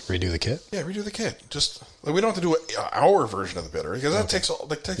redo the kit? Yeah, redo the kit. Just we don't have to do our version of the bitter because that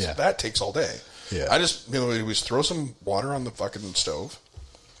takes all day. Yeah. I just we just throw some water on the fucking stove,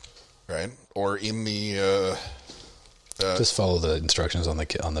 right? Or in the just follow the instructions on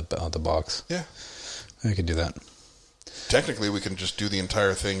the box. Yeah, I could do that. Technically, we can just do the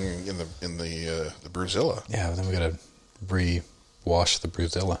entire thing in the Brewzilla. Yeah, but then we gotta re-wash the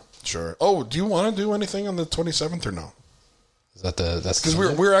Brewzilla. Sure. Oh, do you want to do anything on the 27th or no? Is that that's because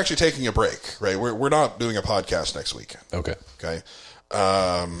we're actually taking a break, right? We're not doing a podcast next week. Okay.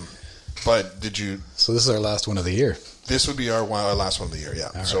 But did you? So this is our last one of the year. This would be our last one of the year. Yeah.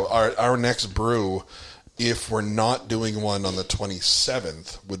 All so right. our next brew, if we're not doing one on the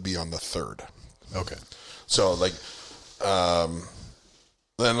 27th, would be on the 3rd. Okay. So then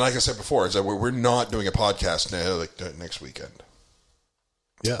like I said before, is that we're not doing a podcast next weekend.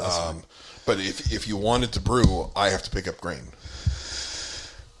 Yeah. That's fine. But if you wanted to brew, I have to pick up grain.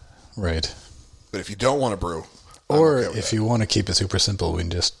 Right. But if you don't want to brew, or if you want to keep it super simple, we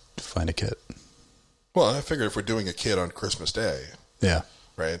can just find a kit. Well, I figure if we're doing a kit on Christmas Day, yeah,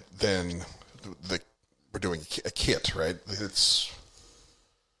 right, then we're doing a kit, right? It's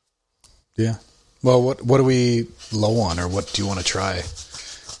Well, what are we low on, or what do you want to try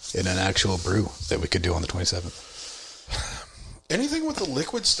in an actual brew that we could do on the 27th? Anything with the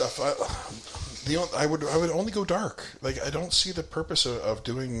liquid stuff. I would only go dark. Like I don't see the purpose of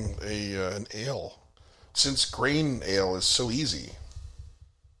doing an ale, since grain ale is so easy.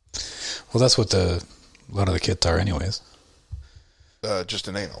 Well, that's what a lot of the kits are, anyways. Just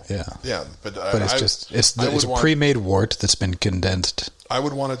an ale. Yeah. But it's a pre-made wort that's been condensed. I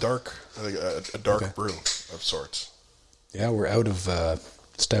would want a dark brew of sorts. Yeah, we're out of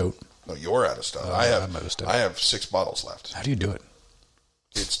stout. No, you're out of stout. I'm out of stout. I have 6 bottles left. How do you do it?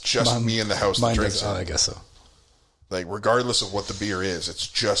 It's just me in the house that drinks it. I guess so. Like regardless of what the beer is, it's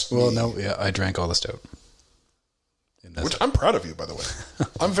just me. Well, no, yeah, I drank all the stout. Which I'm proud of you, by the way.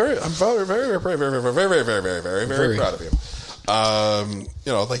 I'm very proud of you.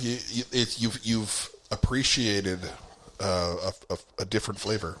 Like you've appreciated a different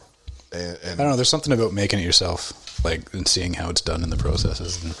flavor. And I don't know. There's something about making it yourself, like, and seeing how it's done in the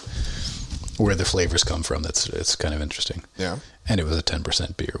processes and where the flavors come from. It's kind of interesting. Yeah. And it was a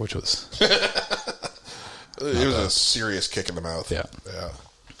 10% beer, which was it was a serious kick in the mouth. Yeah.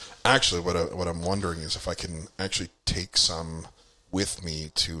 Actually, what I'm wondering is if I can actually take some with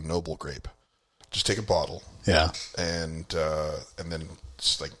me to Noble Grape. Just take a bottle. Yeah. And then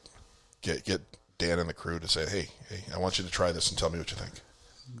just like get Dan and the crew to say, hey, I want you to try this and tell me what you think.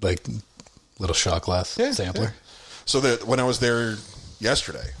 Like little shot glass sampler. Yeah. So that when I was there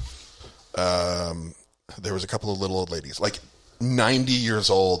yesterday, there was a couple of little old ladies, like 90 years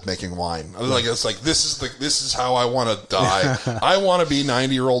old, making wine. I was like, it's like this is how I want to die. I want to be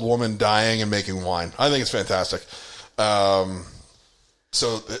 90-year-old woman dying and making wine. I think it's fantastic.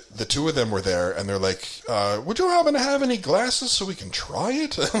 So the two of them were there, and they're like, would you happen to have any glasses so we can try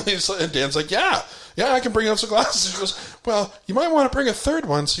it? And Dan's like, yeah, I can bring up some glasses. He goes, well, you might want to bring a third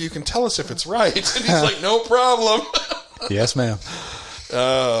one so you can tell us if it's right. And he's like, no problem. Yes, ma'am.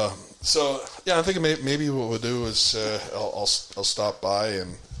 So yeah, I think maybe what we'll do is I'll stop by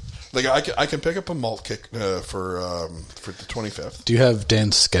and like I can pick up a malt kick for the 25th. Do you have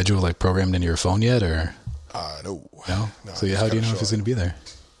Dan's schedule like programmed into your phone yet, or no? So how do you know if he's going to be there?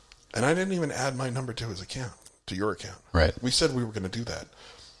 And I didn't even add my number to his account, to your account. Right. We said we were going to do that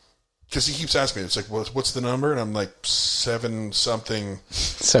because he keeps asking me. It's like, well, what's the number? And I'm like 705.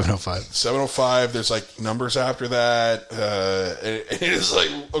 705. There's like numbers after that. And it's like,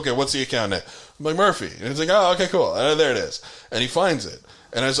 okay, what's the account name? I'm like, Murphy. And it's like, oh, okay, cool. And there it is. And he finds it.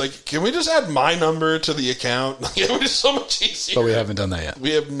 And I was like, can we just add my number to the account? Like, it would be so much easier. But we haven't done that yet.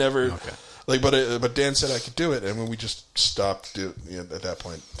 We have never. Okay. Like, but Dan said I could do it, and when we just stopped at that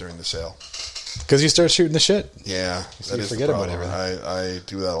point during the sale. Because you start shooting the shit. Yeah, so you forget about everything. I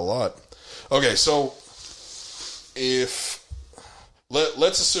do that a lot. Okay, so if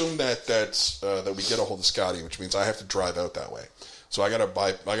let's assume that we get a hold of Scotty, which means I have to drive out that way. So I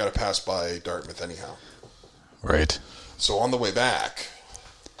gotta pass by Dartmouth anyhow. Right. So on the way back,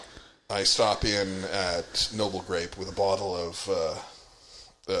 I stop in at Noble Grape with a bottle of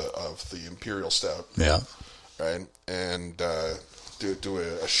the Imperial Stout. Yeah. Right, and do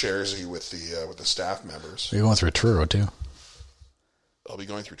a sharesy with the staff members. You're going through a Truro too. I'll be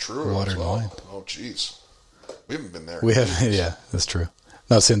going through Truro. Water as well. and wine. Oh, jeez, we haven't been there. We have, yeah, that's true.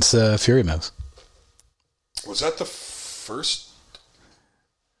 Not since Fury Mouse. Was that the first?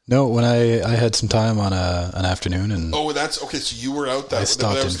 No, when I had some time on an afternoon and that's okay. So you were out that. I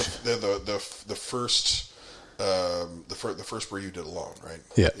stopped that was the first. The first brew you did alone, right?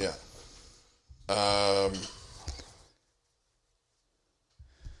 Yeah. Yeah.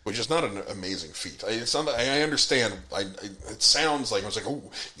 Which is not an amazing feat. It's not. I understand. It sounds like I was like, oh,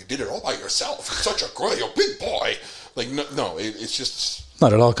 you did it all by yourself. You're such a great, you're a big boy. Like no, it's just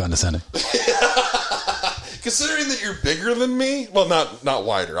not at all condescending. Considering that you're bigger than me, well, not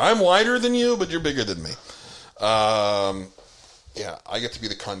wider. I'm wider than you, but you're bigger than me. Yeah, I get to be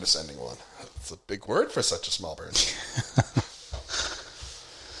the condescending one. It's a big word for such a small person.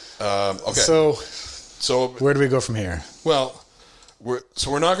 Okay. So where do we go from here? Well, we're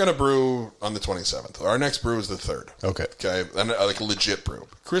not going to brew on the 27th. Our next brew is the 3rd. Okay. Okay, and like a legit brew.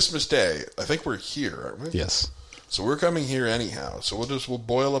 Christmas Day, I think we're here, aren't we? Yes. So we're coming here anyhow. So we'll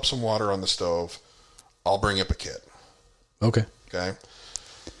boil up some water on the stove. I'll bring up a kit. Okay. Okay.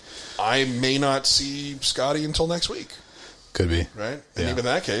 I may not see Scotty until next week. Could be. Right? And even in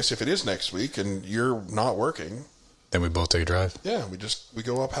that case, if it is next week and you're not working, then we both take a drive. Yeah, we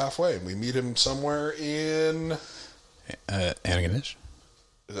go up halfway and we meet him somewhere in Antigonish.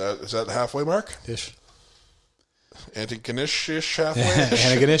 Is that the halfway mark? Ish. Antigonish-ish, halfway?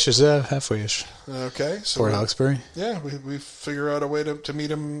 Antigonish is halfway-ish. Okay. So Fort Hawkesbury. Yeah, we figure out a way to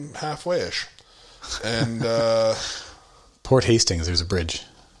meet him halfway-ish. And Port Hastings, there's a bridge.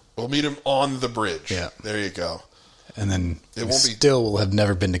 We'll meet him on the bridge. Yeah. There you go. And then will have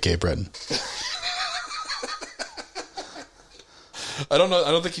never been to Cape Breton. I don't know.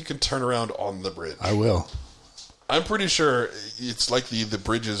 I don't think you can turn around on the bridge. I will. I'm pretty sure it's like the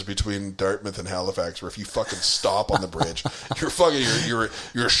bridges between Dartmouth and Halifax, where if you fucking stop on the bridge,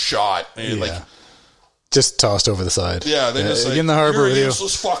 you're shot. And you're like, just tossed over the side. Yeah, they just like, in the harbor you're a with you.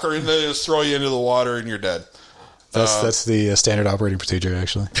 useless fucker, and they just throw you into the water and you're dead. That's the standard operating procedure,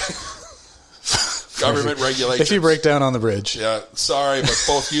 actually. Government regulations. If you break down on the bridge. Yeah, sorry, but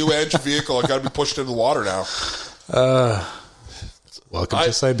both you and your vehicle have got to be pushed into the water now. Welcome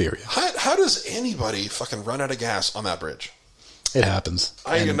to Siberia. How how does anybody fucking run out of gas on that bridge? It happens.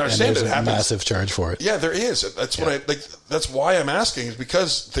 I understand there's it happens. A massive charge for it. Yeah, there is. That's what I like. That's why I'm asking, is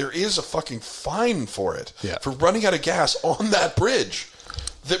because there is a fucking fine for it for running out of gas on that bridge.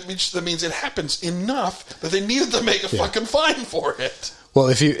 That means it happens enough that they needed to make a fucking fine for it. Well,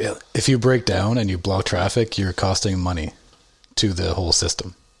 if you break down and you block traffic, you're costing money to the whole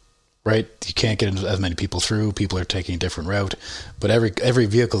system, right? You can't get as many people through. People are taking a different route, but every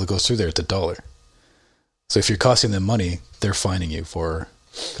vehicle that goes through there, it's $1. So if you're costing them money, they're fining you for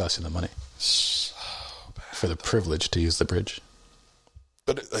costing them money for the privilege to use the bridge.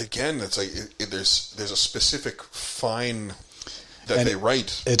 But again, it's like there's a specific fine that they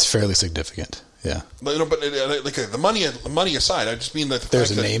write. It's fairly significant. Yeah. But the money aside, I just mean that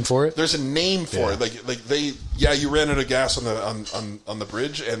there's a name for it. There's a name for it. You ran out of gas on the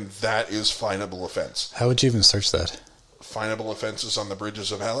bridge, and that is finable offense. How would you even search that? Finable offenses on the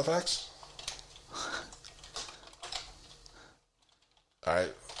bridges of Halifax. All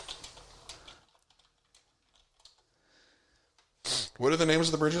right. What are the names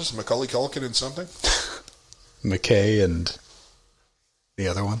of the bridges? Macaulay Culkin and something? McKay and the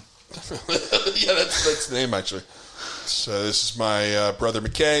other one? Yeah, that's the name, actually. So this is my brother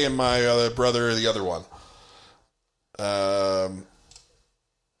McKay and my other brother, the other one.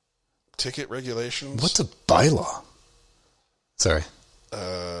 Ticket regulations. What's a bylaw? Sorry.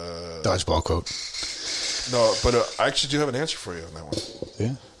 Dodgeball quote. No, but I actually do have an answer for you on that one.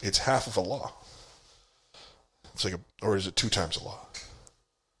 Yeah. It's half of a law. It's like or is it 2 times a law?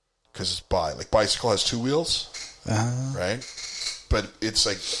 Because it's like bicycle has 2 wheels, right? But it's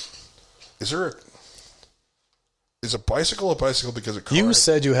like, is a bicycle a bicycle because of car? You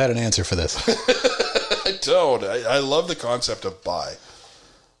said you had an answer for this. I don't. I love the concept of bi.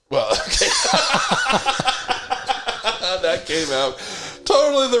 Well, okay. That came out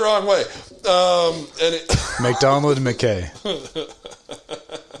totally the wrong way. McDonald and McKay.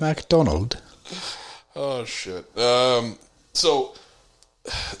 McDonald. Oh, shit. So,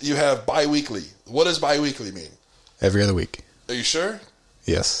 you have bi-weekly. What does bi-weekly mean? Every other week. Are you sure?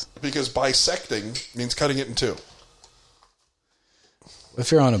 Yes. Because bisecting means cutting it in 2.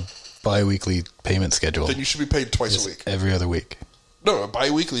 If you're on a bi-weekly payment schedule, then you should be paid twice a week. Every other week. No,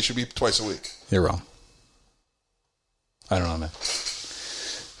 bi-weekly should be twice a week. You're wrong. I don't know, man.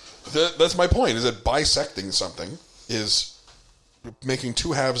 That's my point, is that bisecting something is making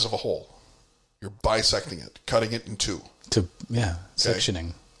 2 halves of a whole. You're bisecting it, cutting it in 2.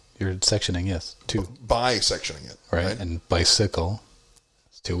 Sectioning. You're sectioning, yes. 2. Bisectioning it. Right? And bicycle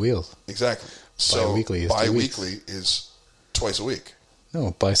is 2 wheels. Exactly. So bi-weekly is twice a week.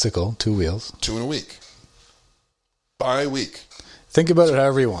 No, bicycle, 2 wheels. 2 in a week. Bi-week. Think about it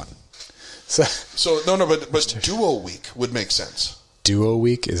however you want. But duo week would make sense. Duo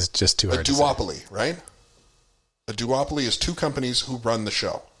week is just too hard to say. A duopoly, right? A duopoly is 2 companies who run the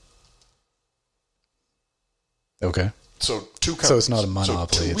show. Okay. So 2 companies. So it's not a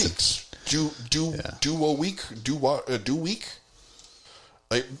monopoly. So 2 weeks. Duo week. Do week.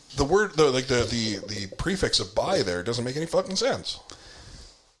 Like the word, the prefix of bi there doesn't make any fucking sense.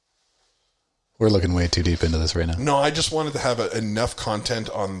 We're looking way too deep into this right now. No, I just wanted to have enough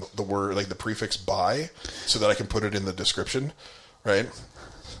content on the word, like the prefix bi, so that I can put it in the description, right?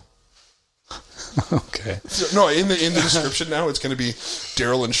 Okay. So, no, in the description now, it's going to be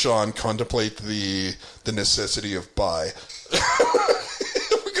Daryl and Sean contemplate the necessity of bi.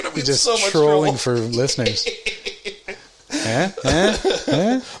 We're going to be just so much trolling trouble. for listeners.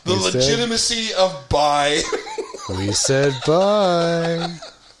 The legitimacy of bi. We said bye.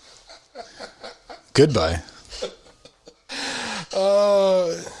 Goodbye.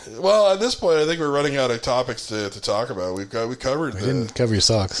 Well, at this point, I think we're running out of topics to talk about. We covered. We didn't cover your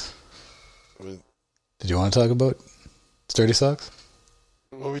socks. Did you want to talk about sturdy socks?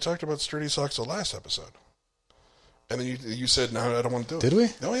 Well, we talked about sturdy socks the last episode, and then you said no, I don't want to do it. Did we?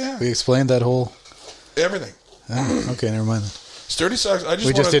 Oh yeah. We explained that whole everything. Oh, okay, never mind. Sturdy socks.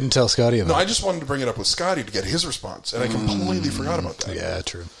 We just didn't tell Scotty about it. No, I just wanted to bring it up with Scotty to get his response, and I completely forgot about that. Yeah,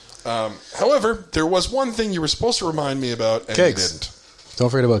 true. However, there was one thing you were supposed to remind me about, and kegs. you didn't. Don't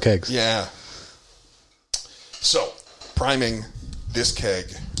forget about kegs. Yeah. So, priming this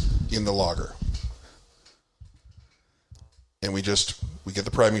keg in the lager. And we get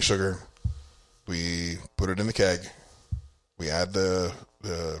the priming sugar, we put it in the keg, we add the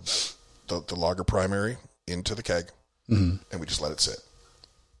lager primary into the keg, and we just let it sit.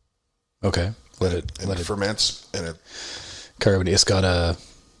 Okay. Let it ferments, and it carbonate. It's got a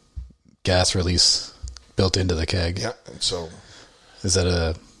gas release built into the keg. Yeah, and so is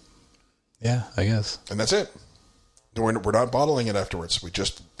that yeah, I guess. And that's it. We're not bottling it afterwards.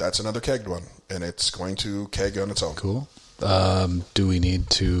 That's another kegged one, and it's going to keg on its own. Cool. Do we need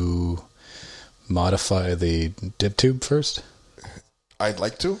to modify the dip tube first? I'd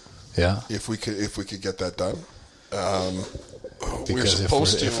like to. Yeah. If we could get that done. Because if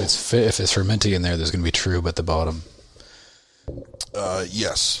it's fermenting in there, there's going to be trub at the bottom.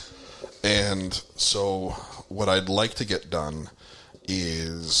 Yes. And so what I'd like to get done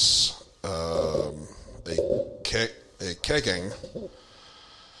is a kegging,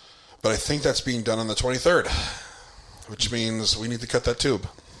 but I think that's being done on the 23rd, which means we need to cut that tube.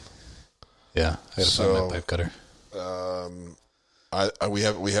 Yeah, I gotta find my pipe cutter. We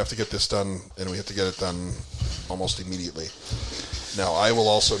have to get this done, and we have to get it done almost immediately. Now, I will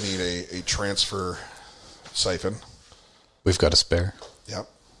also need a transfer siphon. We've got a spare. Yep.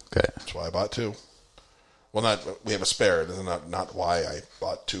 Okay. That's why I bought two. Well, we have a spare. This is not why I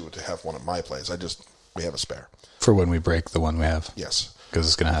bought two to have one at my place. We have a spare. For when we break the one we have. Yes. Because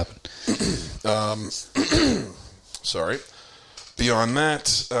it's going to happen. Sorry. Beyond that,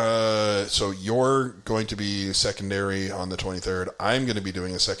 so you're going to be secondary on the 23rd. I'm going to be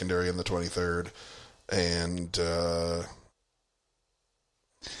doing a secondary on the 23rd. And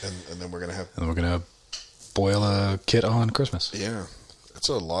then we're going to have... And we're going to boil a kit on Christmas. Yeah. That's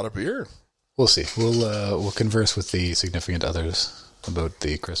a lot of beer. We'll see. We'll converse with the significant others about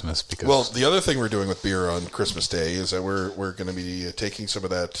the Christmas because. Well, the other thing we're doing with beer on Christmas Day is that we're going to be taking some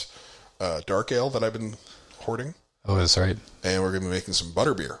of that dark ale that I've been hoarding. Oh, that's right. And we're going to be making some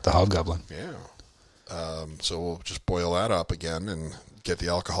butter beer. The Hobgoblin. Yeah. So we'll just boil that up again and get the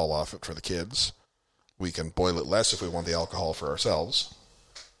alcohol off it for the kids. We can boil it less if we want the alcohol for ourselves.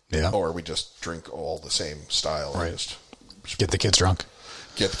 Yeah. Or we just drink all the same style. Right. Just get the kids drunk.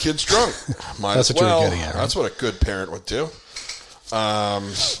 Get the kids drunk. That's what you were getting at, right? That's what a good parent would do.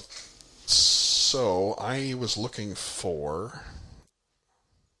 So I was looking for...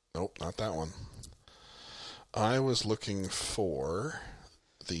 Nope, not that one. I was looking for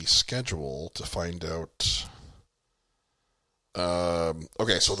the schedule to find out...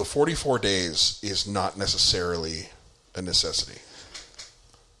 okay, so the 44 days is not necessarily a necessity.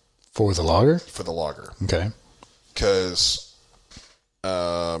 For the lager? For the lager. Okay. Because...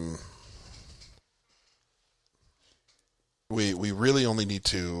 we really only need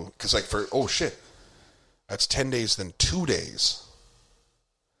to, because like for, oh shit, that's 10 days, then 2 days.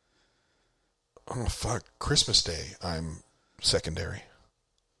 Oh fuck, Christmas Day, I'm secondary.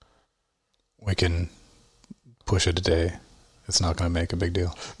 We can push it a day. It's not going to make a big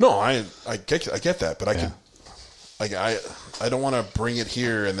deal. No, I get that, but I don't want to bring it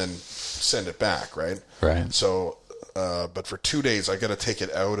here and then send it back, right? Right. So, but for 2 days, I got to take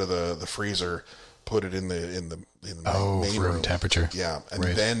it out of the freezer, put it in the main room temperature. Yeah, and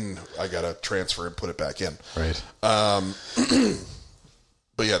then I got to transfer and put it back in. Right.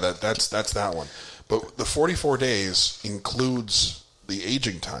 But yeah, that's that one. But the 44 days includes the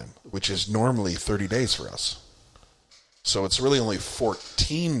aging time, which is normally 30 days for us. So it's really only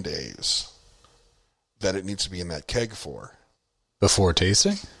 14 days that it needs to be in that keg for. Before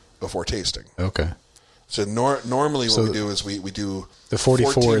tasting? Before tasting. Okay. So normally what we do is we do... The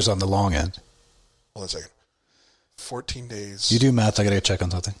 44 is on the long end. Hold on a second. 14 days... You do math, I got to check on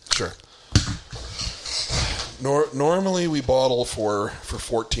something. Sure. Normally we bottle for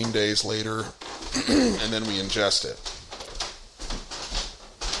 14 days later, and then we ingest it.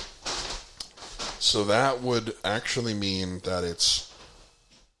 So that would actually mean that it's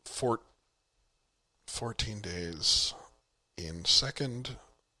 14 days in second,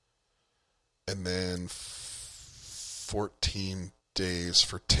 and then 14 days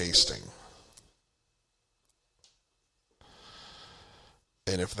for tasting.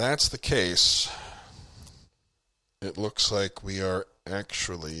 And if that's the case, it looks like we are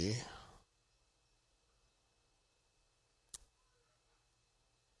actually...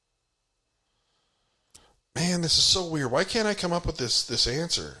 Man, this is so weird. Why can't I come up with this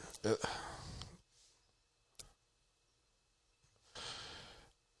answer?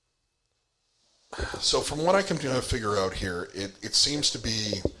 So from what I can figure out here, it seems to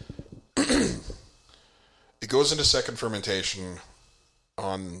be... it goes into second fermentation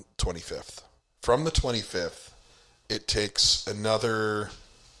on 25th. From the 25th, it takes another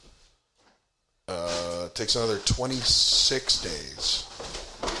 26 days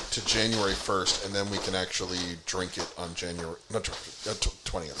to January 1st, and then we can actually drink it on January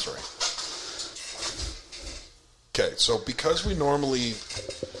 20th. Sorry. Okay, so because we normally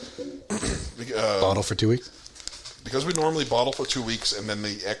bottle for 2 weeks. Because we normally bottle for 2 weeks, and then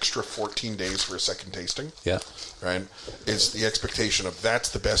the extra 14 days for a second tasting. Yeah. Right, is the expectation of that's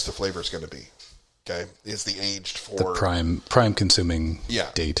the best the flavor is going to be. Okay, is the aged for the prime consuming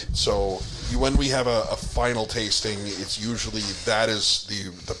date. So when we have a final tasting, it's usually that is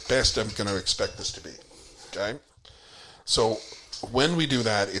the best I'm going to expect this to be. Okay, so when we do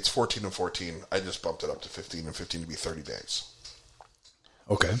that, it's 14 and 14. I just bumped it up to 15 and 15 to be 30 days.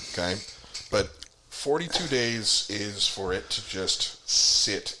 Okay. Okay, but 42 days is for it to just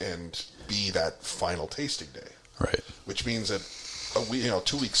sit and be that final tasting day. Right. Which means that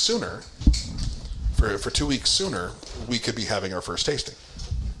 2 weeks sooner. For 2 weeks sooner, we could be having our first tasting.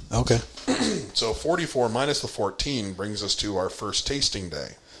 Okay. So 44 minus the 14 brings us to our first tasting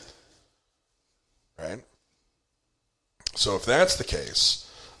day. Right? So if that's the case,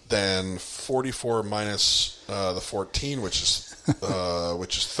 then 44 minus the 14, which is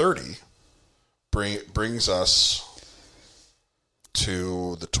 30, brings us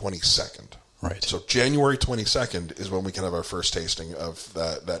to the 22nd. Right. So January 22nd is when we can have our first tasting of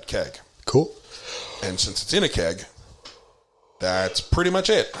that keg. Cool. And since it's in a keg, that's pretty much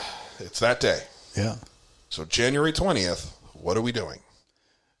it. It's that day. Yeah. So January 20th, what are we doing?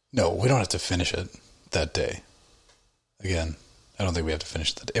 No, we don't have to finish it that day. Again, I don't think we have to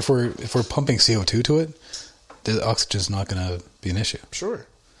finish that. If we're pumping CO2 to it, the oxygen's not going to be an issue. Sure.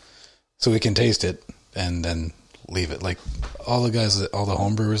 So we can taste it and then leave it. Like all the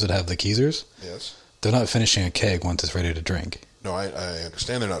homebrewers that have the Keezers, yes, they're not finishing a keg once it's ready to drink. No, I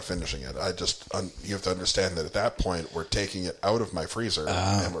understand they're not finishing it. You have to understand that at that point, we're taking it out of my freezer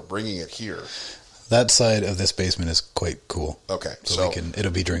and we're bringing it here. That side of this basement is quite cool. Okay. So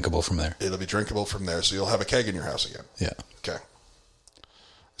it'll be drinkable from there. It'll be drinkable from there, so you'll have a keg in your house again. Yeah. Okay.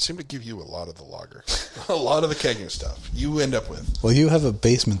 I seem to give you a lot of the lager. A lot of the kegging stuff you end up with. Well, you have a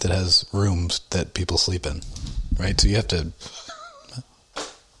basement that has rooms that people sleep in, right? So you have to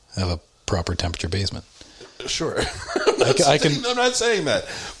have a proper temperature basement. Sure. I'm not saying that.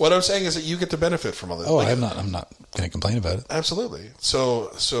 What I'm saying is that you get to benefit from all this. Oh, I'm not going to complain about it. Absolutely.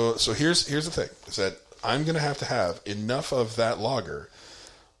 So here's the thing: is that I'm going to have enough of that lager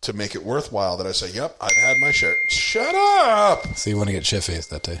to make it worthwhile. That I say, "Yep, I've had my share." Shut up. So you want to get shit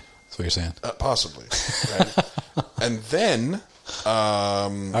faced that day? That's what you're saying? Possibly. Right? And then, all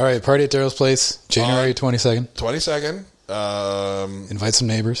right, party at Daryl's place, January 22nd. 22nd. Invite some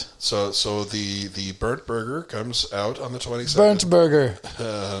neighbors. So the burnt burger comes out on the 22nd. Burnt burger.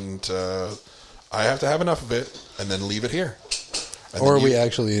 And I have to have enough of it and then leave it here. And or we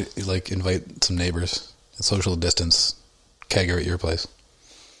actually invite some neighbors, social distance, kegger at your place.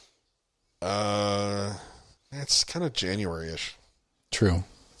 It's kind of January-ish. True.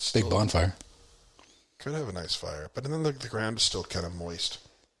 Big bonfire. Could have a nice fire, but then the ground is still kind of moist.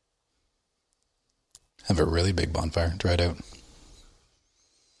 Have a really big bonfire, dried out.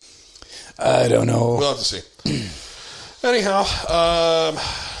 I don't know. We'll have to see. Anyhow,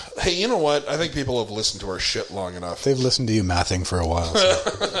 hey, you know what? I think people have listened to our shit long enough. They've listened to you mathing for a while.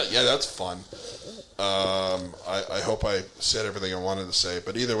 So. Yeah, that's fun. I hope I said everything I wanted to say,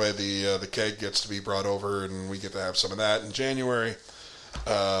 but either way, the keg gets to be brought over, and we get to have some of that in January.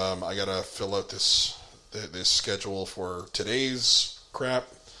 I gotta fill out this schedule for today's crap.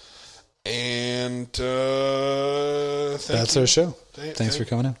 And that's our show. Thanks for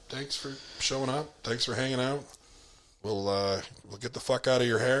coming in. Thanks for showing up. Thanks for hanging out. We'll get the fuck out of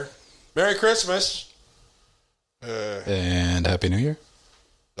your hair. Merry Christmas. And Happy New Year.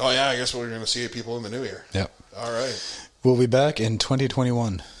 Oh yeah, I guess we're going to see people in the new year. Yep. All right. We'll be back in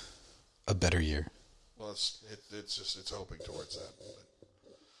 2021. A better year. Well, it's hoping towards that. But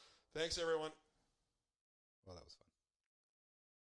thanks everyone. Well, that was fun.